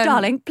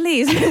 Darling,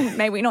 please,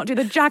 may we not do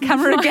the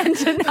jackhammer again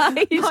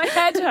tonight? My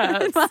head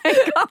hurts. I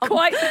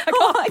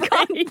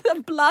can't.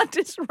 The blood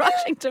is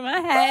rushing to my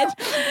head.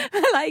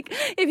 Like,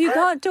 if you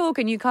can't talk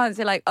and you can't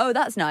say like, oh,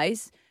 that's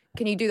nice,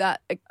 can you do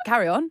that?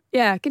 Carry on.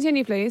 Yeah,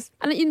 continue, please.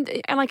 And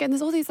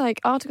there's all these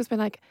like articles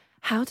being like,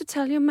 how to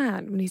tell your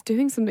man when he's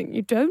doing something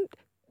you don't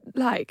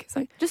like. It's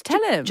like, just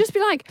tell him. Just be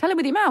like, tell him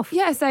with your mouth.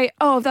 Yeah, say,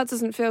 oh, if that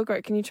doesn't feel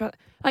great, can you try?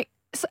 Like,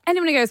 so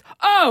anyone who goes,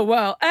 oh,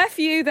 well, F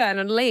you then,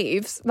 and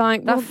leaves,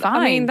 like, that's fine.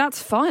 I mean,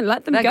 that's fine.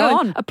 Let them They're go.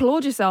 gone. And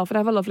applaud yourself and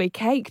have a lovely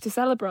cake to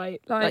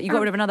celebrate. Like you got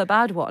rid of another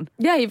bad one.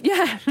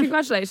 Yeah,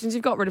 congratulations,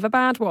 you've got rid of a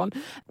bad one.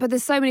 But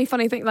there's so many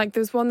funny things. Like,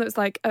 there was one that was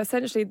like,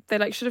 essentially, they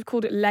like should have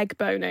called it leg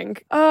boning.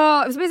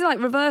 Oh, it was basically like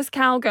reverse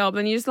cowgirl, but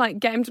then you just like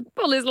get him to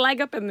pull his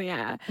leg up in the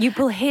air. You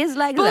pull his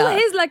leg up? Pull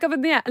his leg up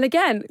in the air. And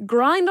again,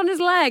 grind on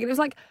his leg. And it was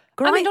like...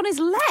 Grind on his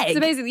leg?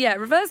 So basically,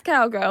 reverse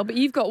cowgirl, but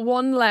you've got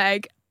one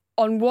leg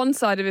on one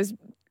side of his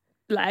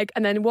leg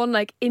and then one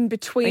leg in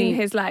between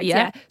his legs.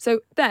 Yeah.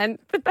 So then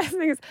the best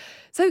thing is,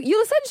 so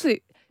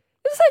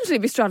essentially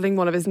be straddling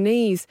one of his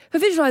knees. For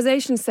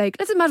visualisation's sake,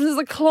 let's imagine there's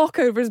a clock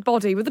over his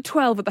body with a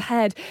 12 at the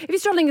head. If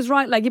he's straddling his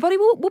right leg, your body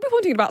will be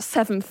pointing at about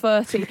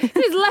 7:30. If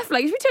his left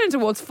leg, you should be turning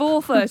towards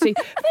 4:30. Then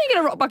you're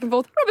going to rock back and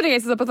forth, rubbing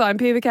against his upper thigh and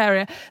pubic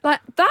area. Like,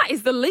 that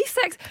is the least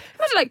sex.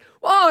 Imagine, like,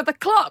 whoa, the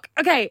clock.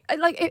 Okay,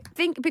 like,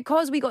 think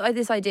because we got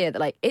this idea that,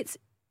 like,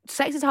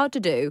 sex is hard to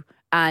do,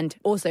 and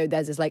also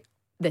there's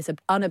this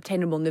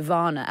unobtainable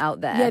nirvana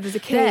out there. Yeah, there's a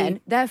key. Then,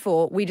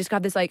 therefore, we just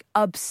have this like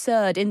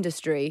absurd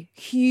industry,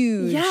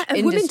 huge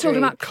industry. Women talking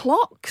about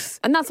clocks.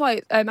 And that's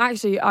why,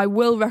 actually, I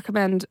will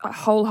recommend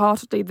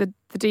wholeheartedly the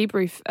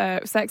debrief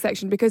sex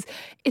section, because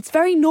it's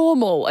very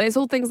normal. And it's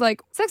all things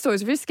like sex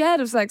toys, if you're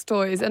scared of sex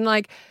toys. And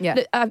like,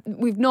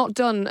 we've not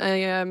done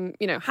a,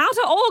 how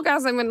to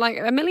orgasm in like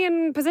a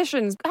million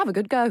positions. Have a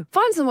good go.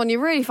 Find someone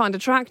you really find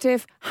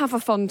attractive. Have a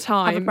fun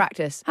time.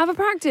 Have a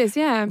practice,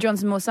 yeah. Do you want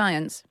some more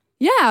science?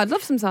 Yeah, I'd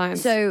love some science.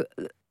 So,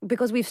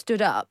 because we've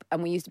stood up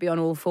and we used to be on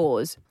all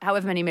fours,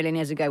 however many million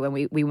years ago when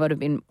we would have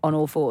been on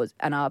all fours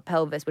and our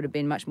pelvis would have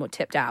been much more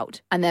tipped out,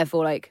 and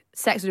therefore, like,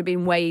 sex would have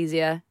been way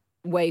easier,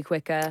 way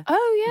quicker.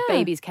 Oh, yeah.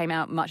 Babies came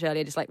out much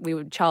earlier, just like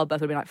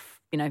childbirth would have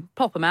been like,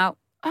 pop them out,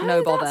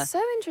 no bother. That's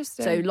so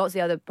interesting. So, lots of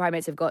the other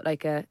primates have got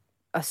like a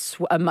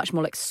much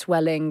more like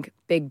swelling,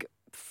 big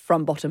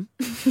front bottom,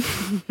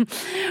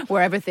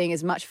 where everything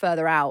is much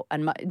further out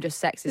and just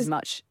sex is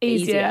much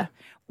easier.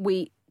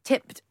 We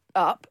tipped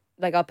up,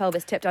 like our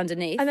pelvis tipped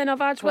underneath. And then our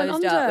vag went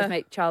under. Up, which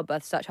make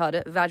childbirth such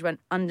harder. Vag went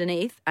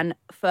underneath and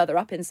further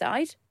up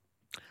inside.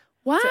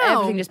 Wow. So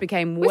everything just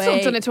became way... We've sort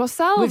of done it to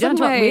ourselves, we've done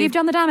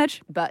haven't the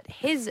damage. But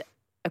his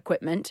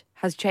equipment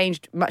has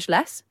changed much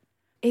less.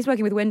 He's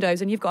working with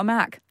Windows and you've got a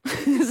Mac.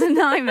 It's a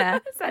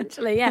nightmare.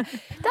 Essentially, yeah.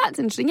 That's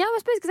interesting. Yeah, I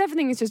suppose because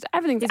everything's He's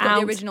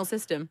got the original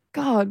system.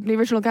 God, the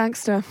original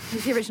gangster.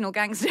 He's the original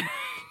gangster.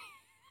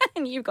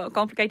 And you've got a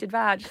complicated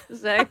vag.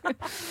 So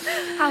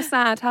How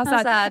sad.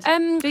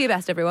 do your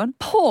best, everyone.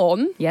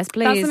 Porn. Yes,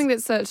 please. That's something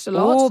that's searched a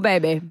lot. Oh,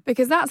 baby.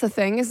 Because that's a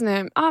thing, isn't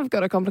it? I've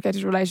got a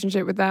complicated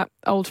relationship with that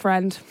old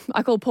friend.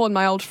 I call porn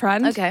my old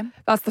friend. Okay.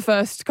 That's the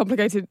first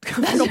complication.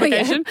 Okay,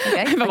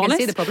 if I'm honest. I can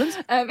see the problems.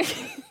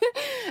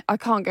 I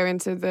can't go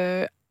into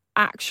the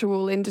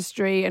actual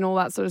industry and all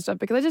that sort of stuff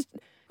because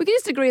we can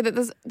just agree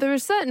that there are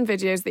certain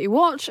videos that you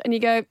watch and you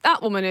go,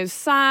 that woman is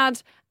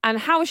sad. And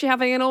how is she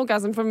having an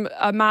orgasm from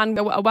a man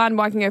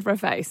whacking over her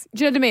face?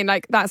 Do you know what I mean?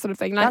 Like, that sort of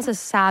thing. Like, that's a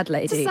sad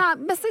lady.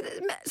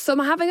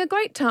 Some are having a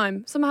great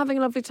time. Some are having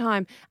a lovely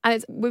time. And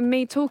it's with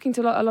me talking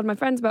to a lot of my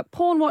friends about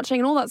porn watching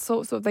and all that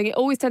sort of thing. It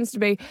always tends to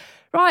be,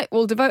 right,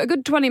 we'll devote a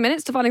good 20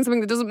 minutes to finding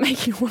something that doesn't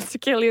make you want to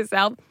kill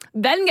yourself.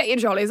 Then get your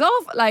jollies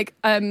off. Like,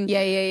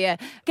 yeah.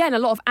 Again, a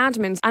lot of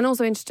admins. And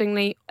also,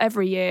 interestingly,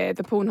 every year,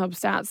 the Pornhub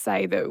stats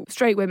say that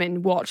straight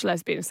women watch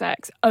lesbian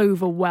sex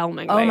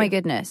overwhelmingly. Oh, my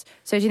goodness.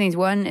 So two things.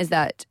 One is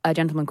that a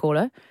gentleman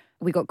caller,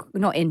 we got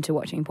not into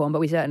watching porn, but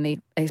we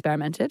certainly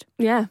experimented.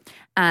 Yeah.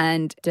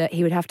 And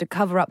he would have to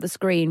cover up the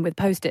screen with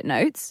Post-it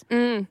notes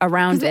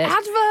around it.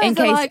 Adverts in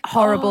case like,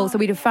 horrible. So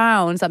we'd have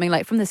found something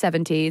like from the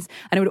 70s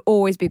and it would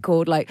always be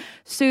called like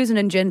Susan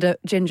and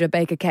Ginger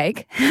bake a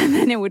cake. And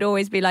then it would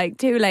always be like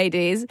two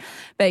ladies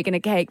baking a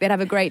cake. They'd have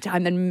a great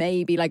time. Then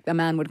maybe like the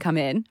man would come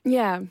in.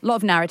 Yeah. A lot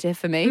of narrative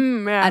for me.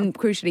 Yeah. And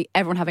crucially,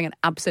 everyone having an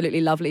absolutely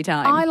lovely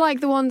time. I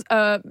like the ones,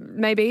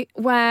 maybe,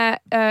 where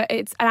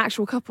it's an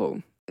actual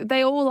couple.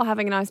 They all are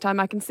having a nice time.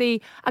 I can see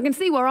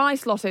where I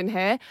slot in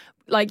here.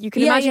 Like, you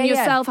can imagine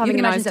yourself having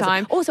a nice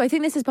time. Also, I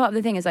think this is part of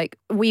the thing is like,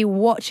 we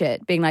watch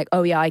it being like,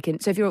 oh yeah, I can.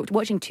 So if you're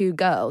watching two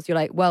girls, you're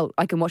like, well,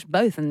 I can watch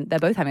both and they're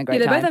both having a great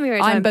time. They're both having a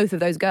great time. I'm both of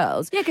those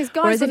girls. Yeah, because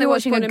guys, whereas if you're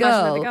watching a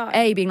girl,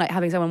 guy. being like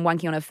having someone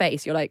wanking on her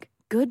face, you're like,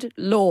 good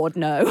Lord,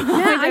 no.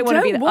 Yeah, I don't want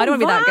to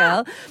be that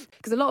girl.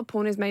 Because a lot of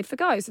porn is made for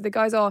guys. So the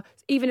guys are,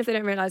 even if they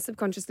don't realise,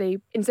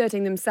 subconsciously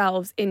inserting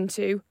themselves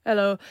into,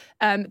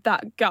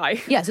 that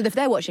guy. Yeah, so if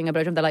they're watching a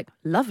blowjob, they're like,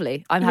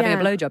 lovely, I'm having a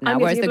blowjob now.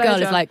 Whereas the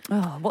girl is like,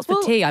 oh, what's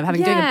for tea? I'm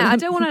doing a blowjob. I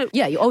don't want to...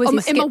 Yeah, you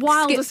always in my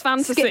wildest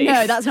fantasy.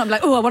 No, that's not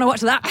like, oh, I want to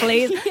watch that,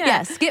 please.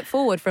 Yeah, skip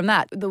forward from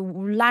that. The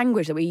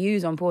language that we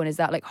use on porn is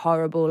that like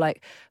horrible,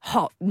 like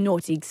hot,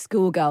 naughty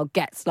schoolgirl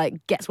gets plowed.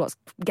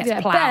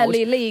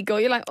 Barely legal.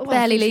 You're like, oh,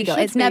 barely legal.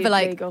 It's never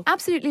like, legal.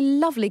 Absolutely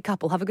lovely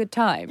couple, have a good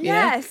time.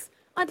 Yes.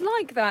 I'd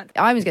like that.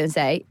 I was going to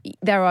say,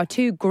 there are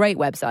two great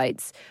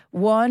websites.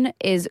 One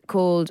is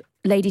called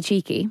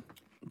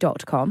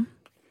ladycheeky.com.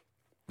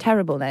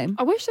 Terrible name.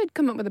 I wish they'd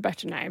come up with a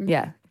better name.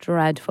 Yeah,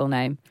 dreadful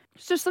name.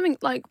 It's just something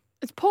like,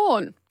 it's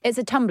porn. It's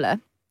a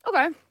Tumblr.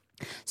 Okay.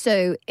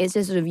 So it's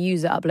just sort of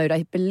user upload.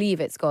 I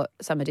believe it's got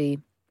somebody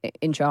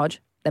in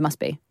charge. There must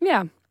be.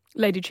 Yeah.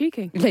 Lady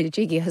Cheeky. Lady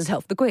Cheeky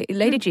herself, the queen.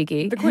 Lady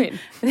Cheeky. The queen.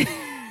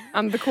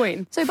 I'm the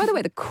queen. So, by the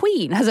way, the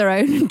queen has her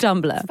own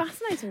Tumblr. It's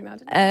fascinating, that.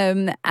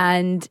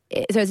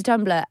 So it's a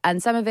Tumblr,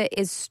 and some of it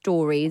is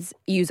stories,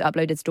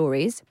 user-uploaded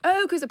stories.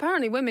 Oh, because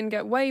apparently women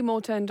get way more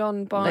turned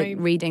on by... like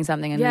reading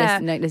something and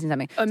listening to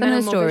something. Some of Men the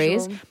are more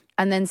stories, visual.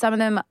 and then some of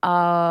them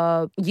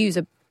are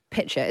user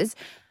pictures,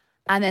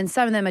 and then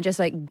some of them are just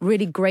like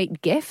really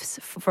great GIFs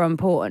from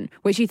porn,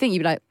 which you think you'd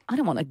be like, I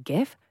don't want a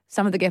GIF.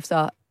 Some of the GIFs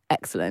are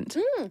excellent.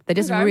 They're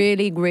just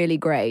really, really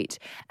great.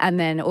 And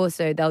then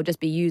also they'll just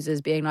be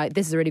users being like,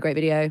 this is a really great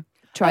video.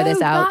 Try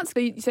this out. So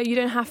you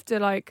don't have to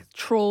like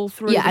trawl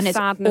through and the it's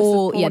sadness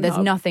all, of Pornhub. there's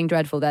nothing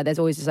dreadful there. There's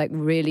always just like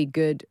really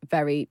good,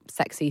 very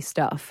sexy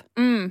stuff.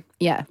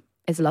 Yeah,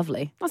 it's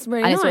lovely. That's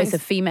really and nice. And it's a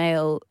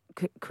female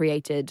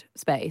created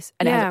space,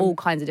 and it has all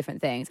kinds of different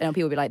things. And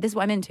people will be like, this is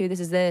what I'm into, this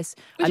is this,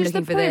 I'm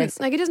looking for this.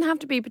 Like, it doesn't have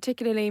to be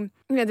particularly,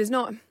 there's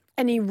not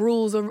any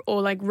rules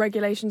or like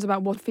regulations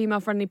about what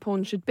female-friendly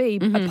porn should be,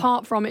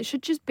 apart from it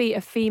should just be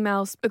a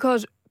female,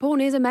 because porn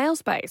is a male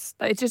space.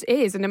 It just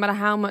is, and no matter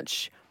how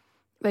much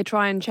they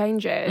try and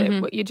change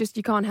it,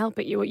 you can't help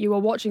it. You are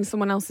watching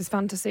someone else's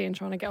fantasy and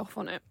trying to get off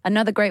on it.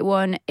 Another great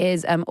one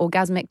is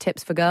Orgasmic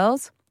Tips for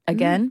Girls.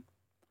 Again,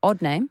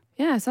 odd name.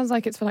 Yeah, sounds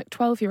like it's for like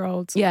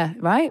 12-year-olds. Yeah,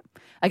 right?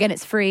 Again,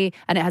 it's free,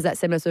 and it has that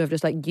similar sort of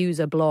just like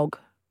user blog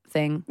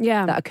thing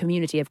that a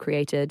community have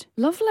created.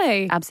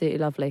 Lovely. Absolutely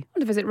lovely. I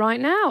want to visit right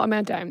now. I mean,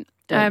 I don't.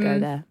 Don't go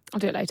there. I'll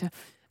do it later.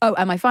 Oh,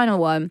 and my final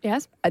one.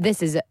 Yes.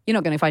 This is, you're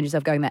not going to find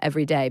yourself going there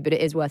every day, but it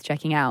is worth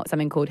checking out.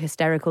 Something called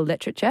Hysterical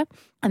Literature.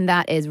 And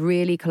that is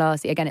really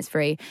classy. Again, it's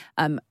free.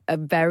 A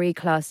very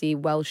classy,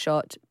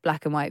 well-shot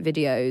black and white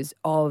videos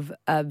of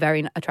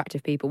very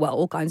attractive people, well,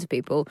 all kinds of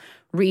people,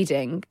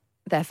 reading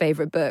their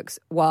favourite books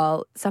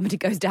while somebody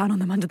goes down on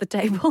them under the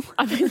table.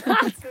 I mean,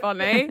 that's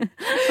funny.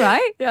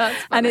 Right? Yeah,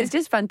 that's funny. And it's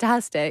just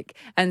fantastic.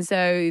 And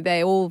so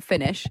they all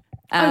finish.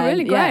 Oh,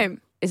 really great. Yeah,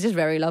 it's just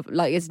very lovely.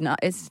 Like, it's nice.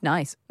 It's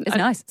nice.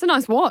 It's a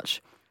nice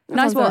watch.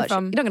 Nice watch.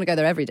 You're not going to go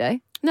there every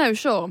day. No,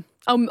 sure.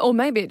 Or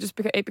maybe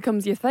it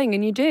becomes your thing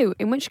and you do,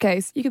 in which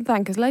case you can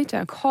thank us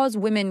later. Because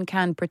women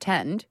can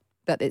pretend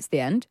that it's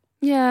the end.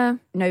 Yeah.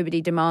 Nobody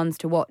demands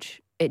to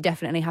watch it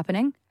definitely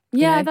happening.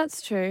 Yeah,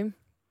 that's true.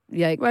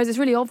 Yeah. Whereas it's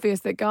really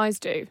obvious that guys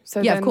do. So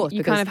yeah, then of course,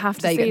 you kind of have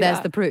to see there's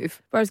that. the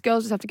proof. Whereas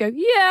girls just have to go,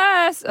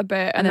 yes, a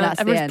bit. And then that's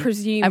everyone the end.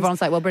 presumes.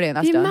 Everyone's like, well, brilliant,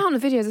 that's the done. amount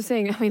of videos I'm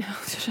seeing, I mean,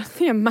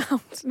 the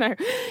amount, no.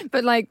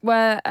 But like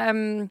where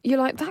you're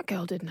like, that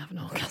girl didn't have an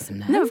orgasm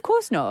now. No, of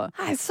course not.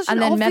 It's such and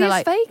an then obvious men are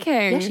like,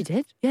 faking. Yeah, she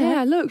did.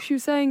 Yeah, look, she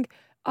was saying,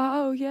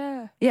 oh,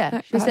 yeah. Yeah,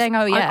 she was saying,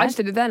 oh, yeah. I just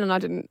did it then and I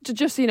didn't.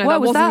 Just so you know, Well,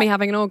 that was wasn't that- me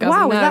having an orgasm.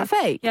 Wow, no. was that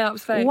fake? Yeah, that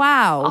was fake.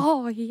 Wow.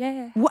 Oh,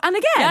 yeah. And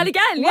again? Yeah, and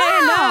again. Wow.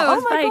 Yeah, no, it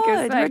was oh, my fake. God. It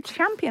was You're a fake.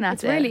 champion at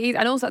It's it. really easy.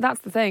 And also,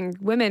 that's the thing.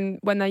 Women,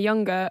 when they're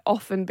younger,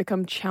 often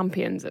become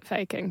champions at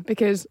faking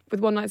because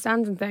with one-night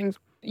stands and things,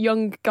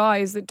 young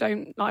guys that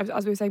don't, like,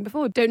 as we were saying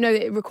before, don't know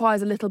that it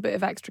requires a little bit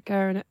of extra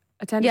care and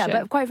attention. Yeah,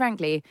 but quite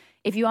frankly,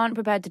 if you aren't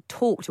prepared to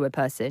talk to a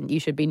person, you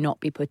should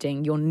not be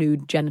putting your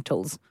nude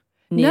genitals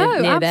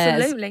near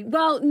absolutely. theirs.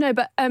 Well, no,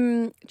 but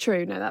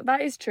true. No,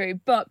 that is true.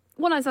 But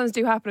one-night stands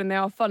do happen and they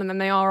are fun, and then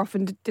they are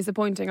often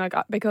disappointing. Like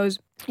because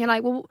you're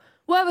like, well,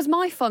 where was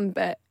my fun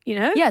bit? You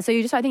know? Yeah. So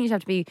I think you just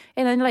have to be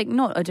in like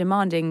not a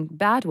demanding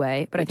bad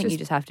way, but I think you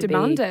just have to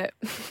demand it.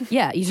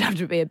 Yeah, you just have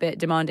to be a bit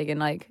demanding and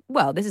like,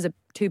 well, this is a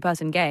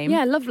 2-person game.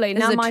 Yeah, lovely.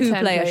 This now is a my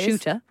 2-player turn,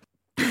 shooter.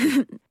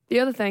 The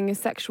other thing is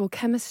sexual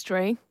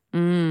chemistry.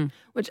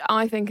 Which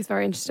I think is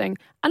very interesting.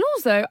 And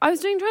also, I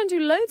was trying to do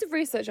loads of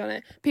research on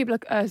it. People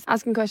are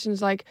asking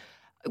questions like,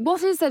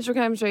 what is sexual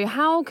chemistry?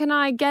 How can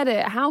I get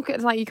it?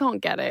 It's like, you can't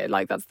get it.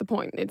 Like, that's the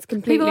point. It's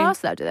completely... People ask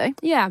that, do they?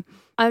 Yeah.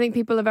 I think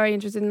people are very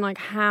interested in like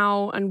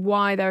how and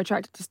why they're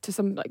attracted to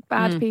some like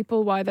bad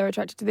people, why they're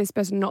attracted to this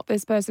person, not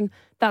this person,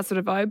 that sort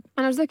of vibe.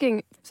 And I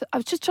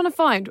was just trying to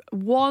find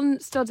one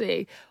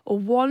study or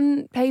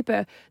one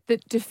paper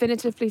that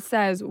definitively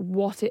says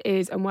what it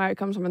is and where it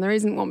comes from. And there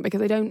isn't one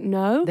because they don't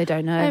know. They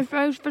don't know. And it's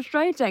very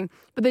frustrating.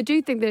 But they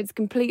do think that it's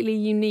completely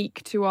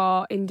unique to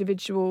our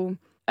individual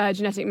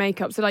genetic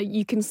makeup. So like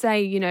you can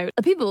say, you know,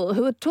 people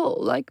who are tall,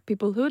 like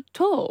people who are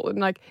tall, and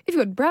like if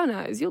you've got brown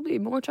eyes, you'll be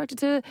more attracted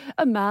to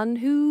a man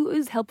who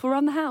is helpful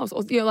around the house,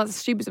 or you know, that's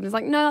stupid stuff. It's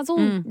like, no, that's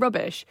all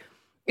rubbish.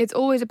 It's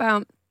always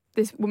about,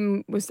 this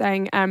woman was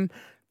saying,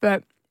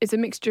 but it's a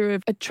mixture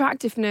of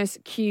attractiveness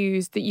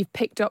cues that you've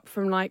picked up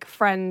from like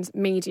friends,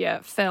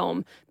 media,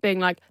 film, being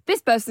like,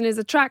 this person is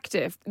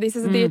attractive. This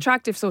is the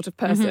attractive sort of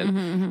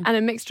person. And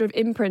a mixture of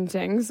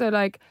imprinting. So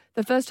like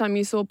the first time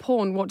you saw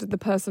porn, what did the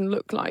person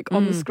look like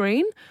on the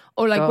screen?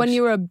 Or like when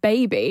you were a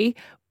baby,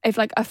 if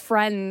like a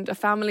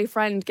family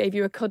friend gave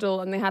you a cuddle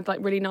and they had like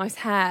really nice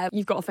hair,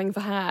 you've got a thing for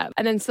hair.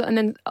 And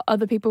then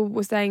other people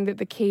were saying that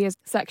the key is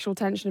sexual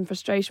tension and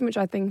frustration, which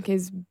I think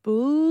is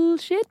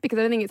bullshit because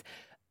I don't think it's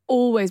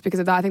always because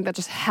of that. I think that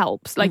just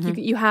helps. Like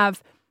you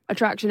have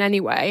attraction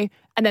anyway,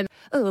 and then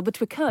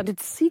but we can't.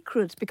 It's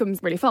secret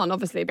becomes really fun.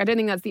 Obviously, but I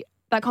don't think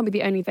that can't be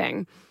the only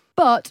thing.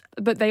 But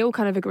they all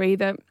kind of agree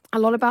that a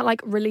lot about like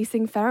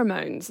releasing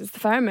pheromones. It's the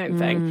pheromone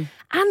thing.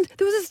 And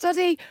there was a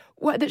study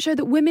that showed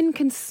that women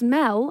can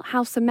smell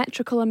how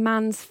symmetrical a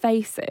man's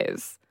face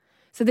is.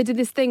 So they did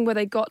this thing where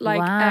they got like,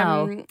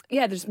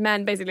 just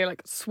men basically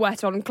like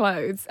sweat on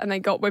clothes and they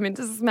got women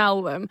to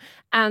smell them.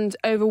 And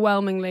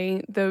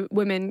overwhelmingly, the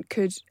women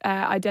could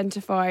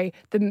identify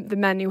the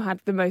men who had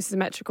the most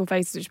symmetrical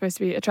faces, which is supposed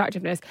to be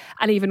attractiveness.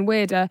 And even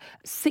weirder,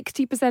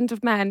 60%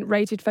 of men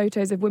rated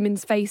photos of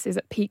women's faces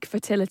at peak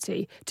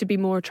fertility to be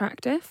more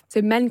attractive.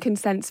 So men can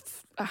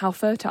sense how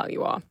fertile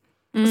you are.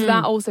 So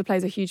that also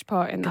plays a huge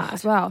part in that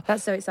as well.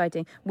 That's so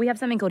exciting. We have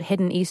something called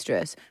hidden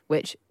estrus,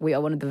 which we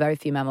are one of the very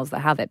few mammals that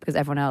have it because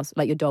everyone else,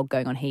 like your dog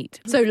going on heat.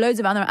 So loads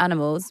of other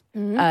animals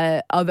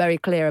are very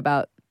clear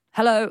about,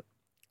 hello,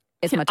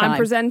 it's my time. I'm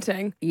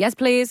presenting. Yes,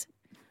 please.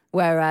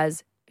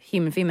 Whereas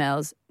human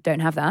females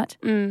don't have that.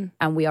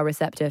 And we are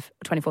receptive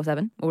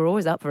 24/7. We're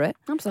always up for it.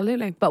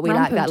 Absolutely. But we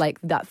lack that, like,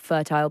 that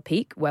fertile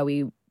peak where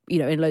we, you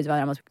know, in loads of other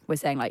animals, we're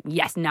saying like,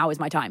 yes, now is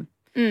my time.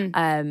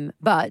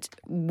 But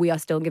we are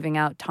still giving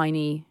out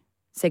tiny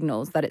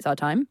signals that it's our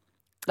time.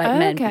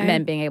 Like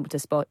men being able to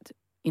spot,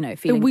 you know,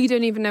 feeling... That we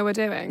don't even know we're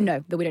doing?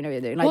 No, that we don't know what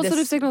we're doing. Like what sort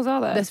of signals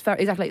are there?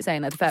 Exactly like you're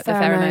saying, like the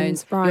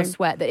pheromones, your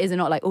sweat, that is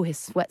not like, oh, his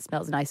sweat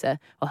smells nicer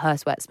or her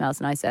sweat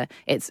smells nicer.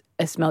 It's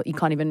a smell, you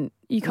can't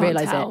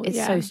realise tell, it.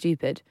 It's so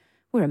stupid.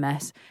 We're a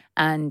mess.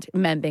 And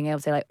men being able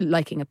to say, like,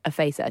 liking a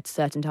face at a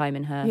certain time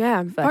in her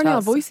apparently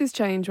our voices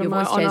change when we're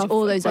on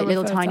all those like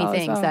little tiny fertile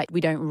things that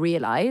we don't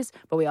realise,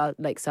 but we are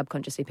like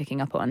subconsciously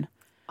picking up on.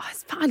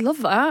 I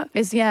love that.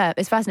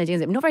 It's fascinating,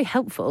 isn't it? Not very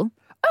helpful.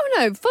 Oh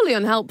no, fully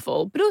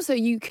unhelpful. But also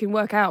you can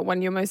work out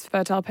when your most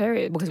fertile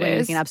period because is. when you're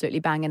looking absolutely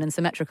banging and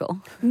symmetrical.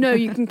 No,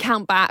 you can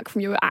count back from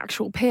your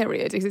actual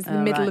period because it's the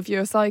middle of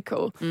your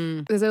cycle.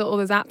 There's all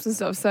those apps and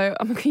stuff. So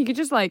you could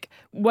just like,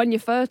 when you're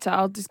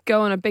fertile, just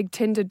go on a big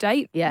Tinder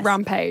date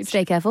rampage.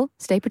 Stay careful,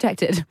 stay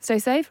protected. Stay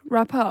safe,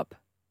 wrap up,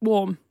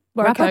 warm.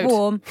 Wrap up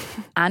warm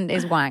and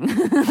his wang.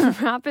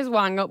 Wrap his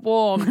wang up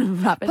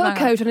warm. Put a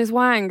coat on his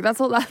wang.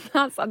 That's all.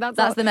 That's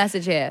the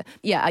message here.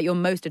 Yeah, at your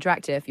most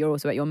attractive, you're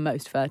also at your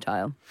most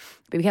fertile.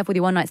 But be careful with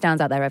your one night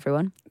stands out there,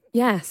 everyone.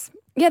 Yes.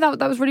 Yeah, that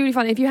was really, really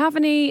fun. If you have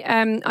any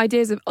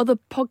ideas of other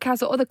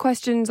podcasts or other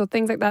questions or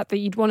things like that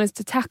you'd want us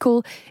to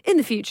tackle in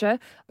the future,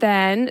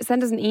 then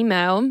send us an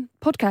email,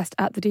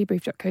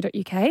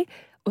 podcast@thedebrief.co.uk,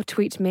 or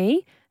tweet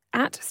me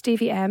at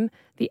Stevie M.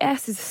 The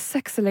S is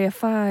sexily a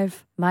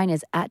 5. Mine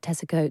is at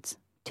Tessa Coates.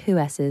 2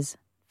 S's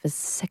for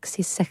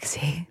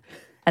sexy.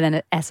 And then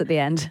an S at the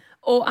end.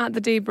 Or at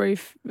the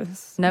debrief.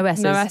 No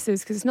S's. No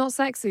S's, because it's not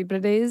sexy, but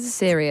it is...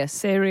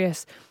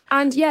 Serious.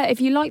 And yeah, if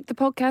you like the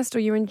podcast or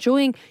you're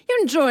enjoying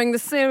the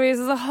series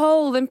as a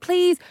whole, then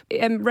please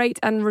rate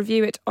and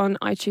review it on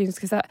iTunes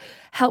because that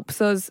helps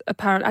us.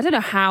 Apparently, I don't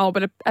know how,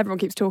 but everyone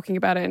keeps talking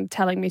about it and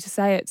telling me to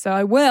say it, so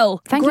I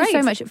will. Thank you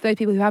so much for those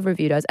people who have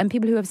reviewed us and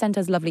people who have sent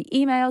us lovely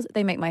emails.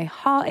 They make my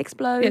heart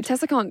explode. Yeah,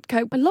 Tessa can't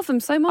cope. I love them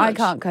so much. I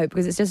can't cope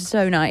because it's just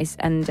so nice,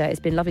 and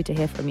it's been lovely to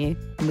hear from you,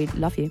 and we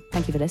love you.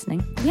 Thank you for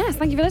listening. Yes,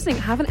 thank you for listening.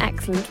 Have an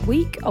excellent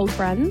week, old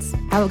friends.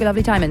 Have a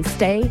lovely time and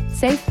stay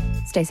safe.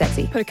 Stay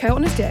sexy. Put a coat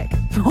on his dick.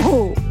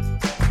 Oh.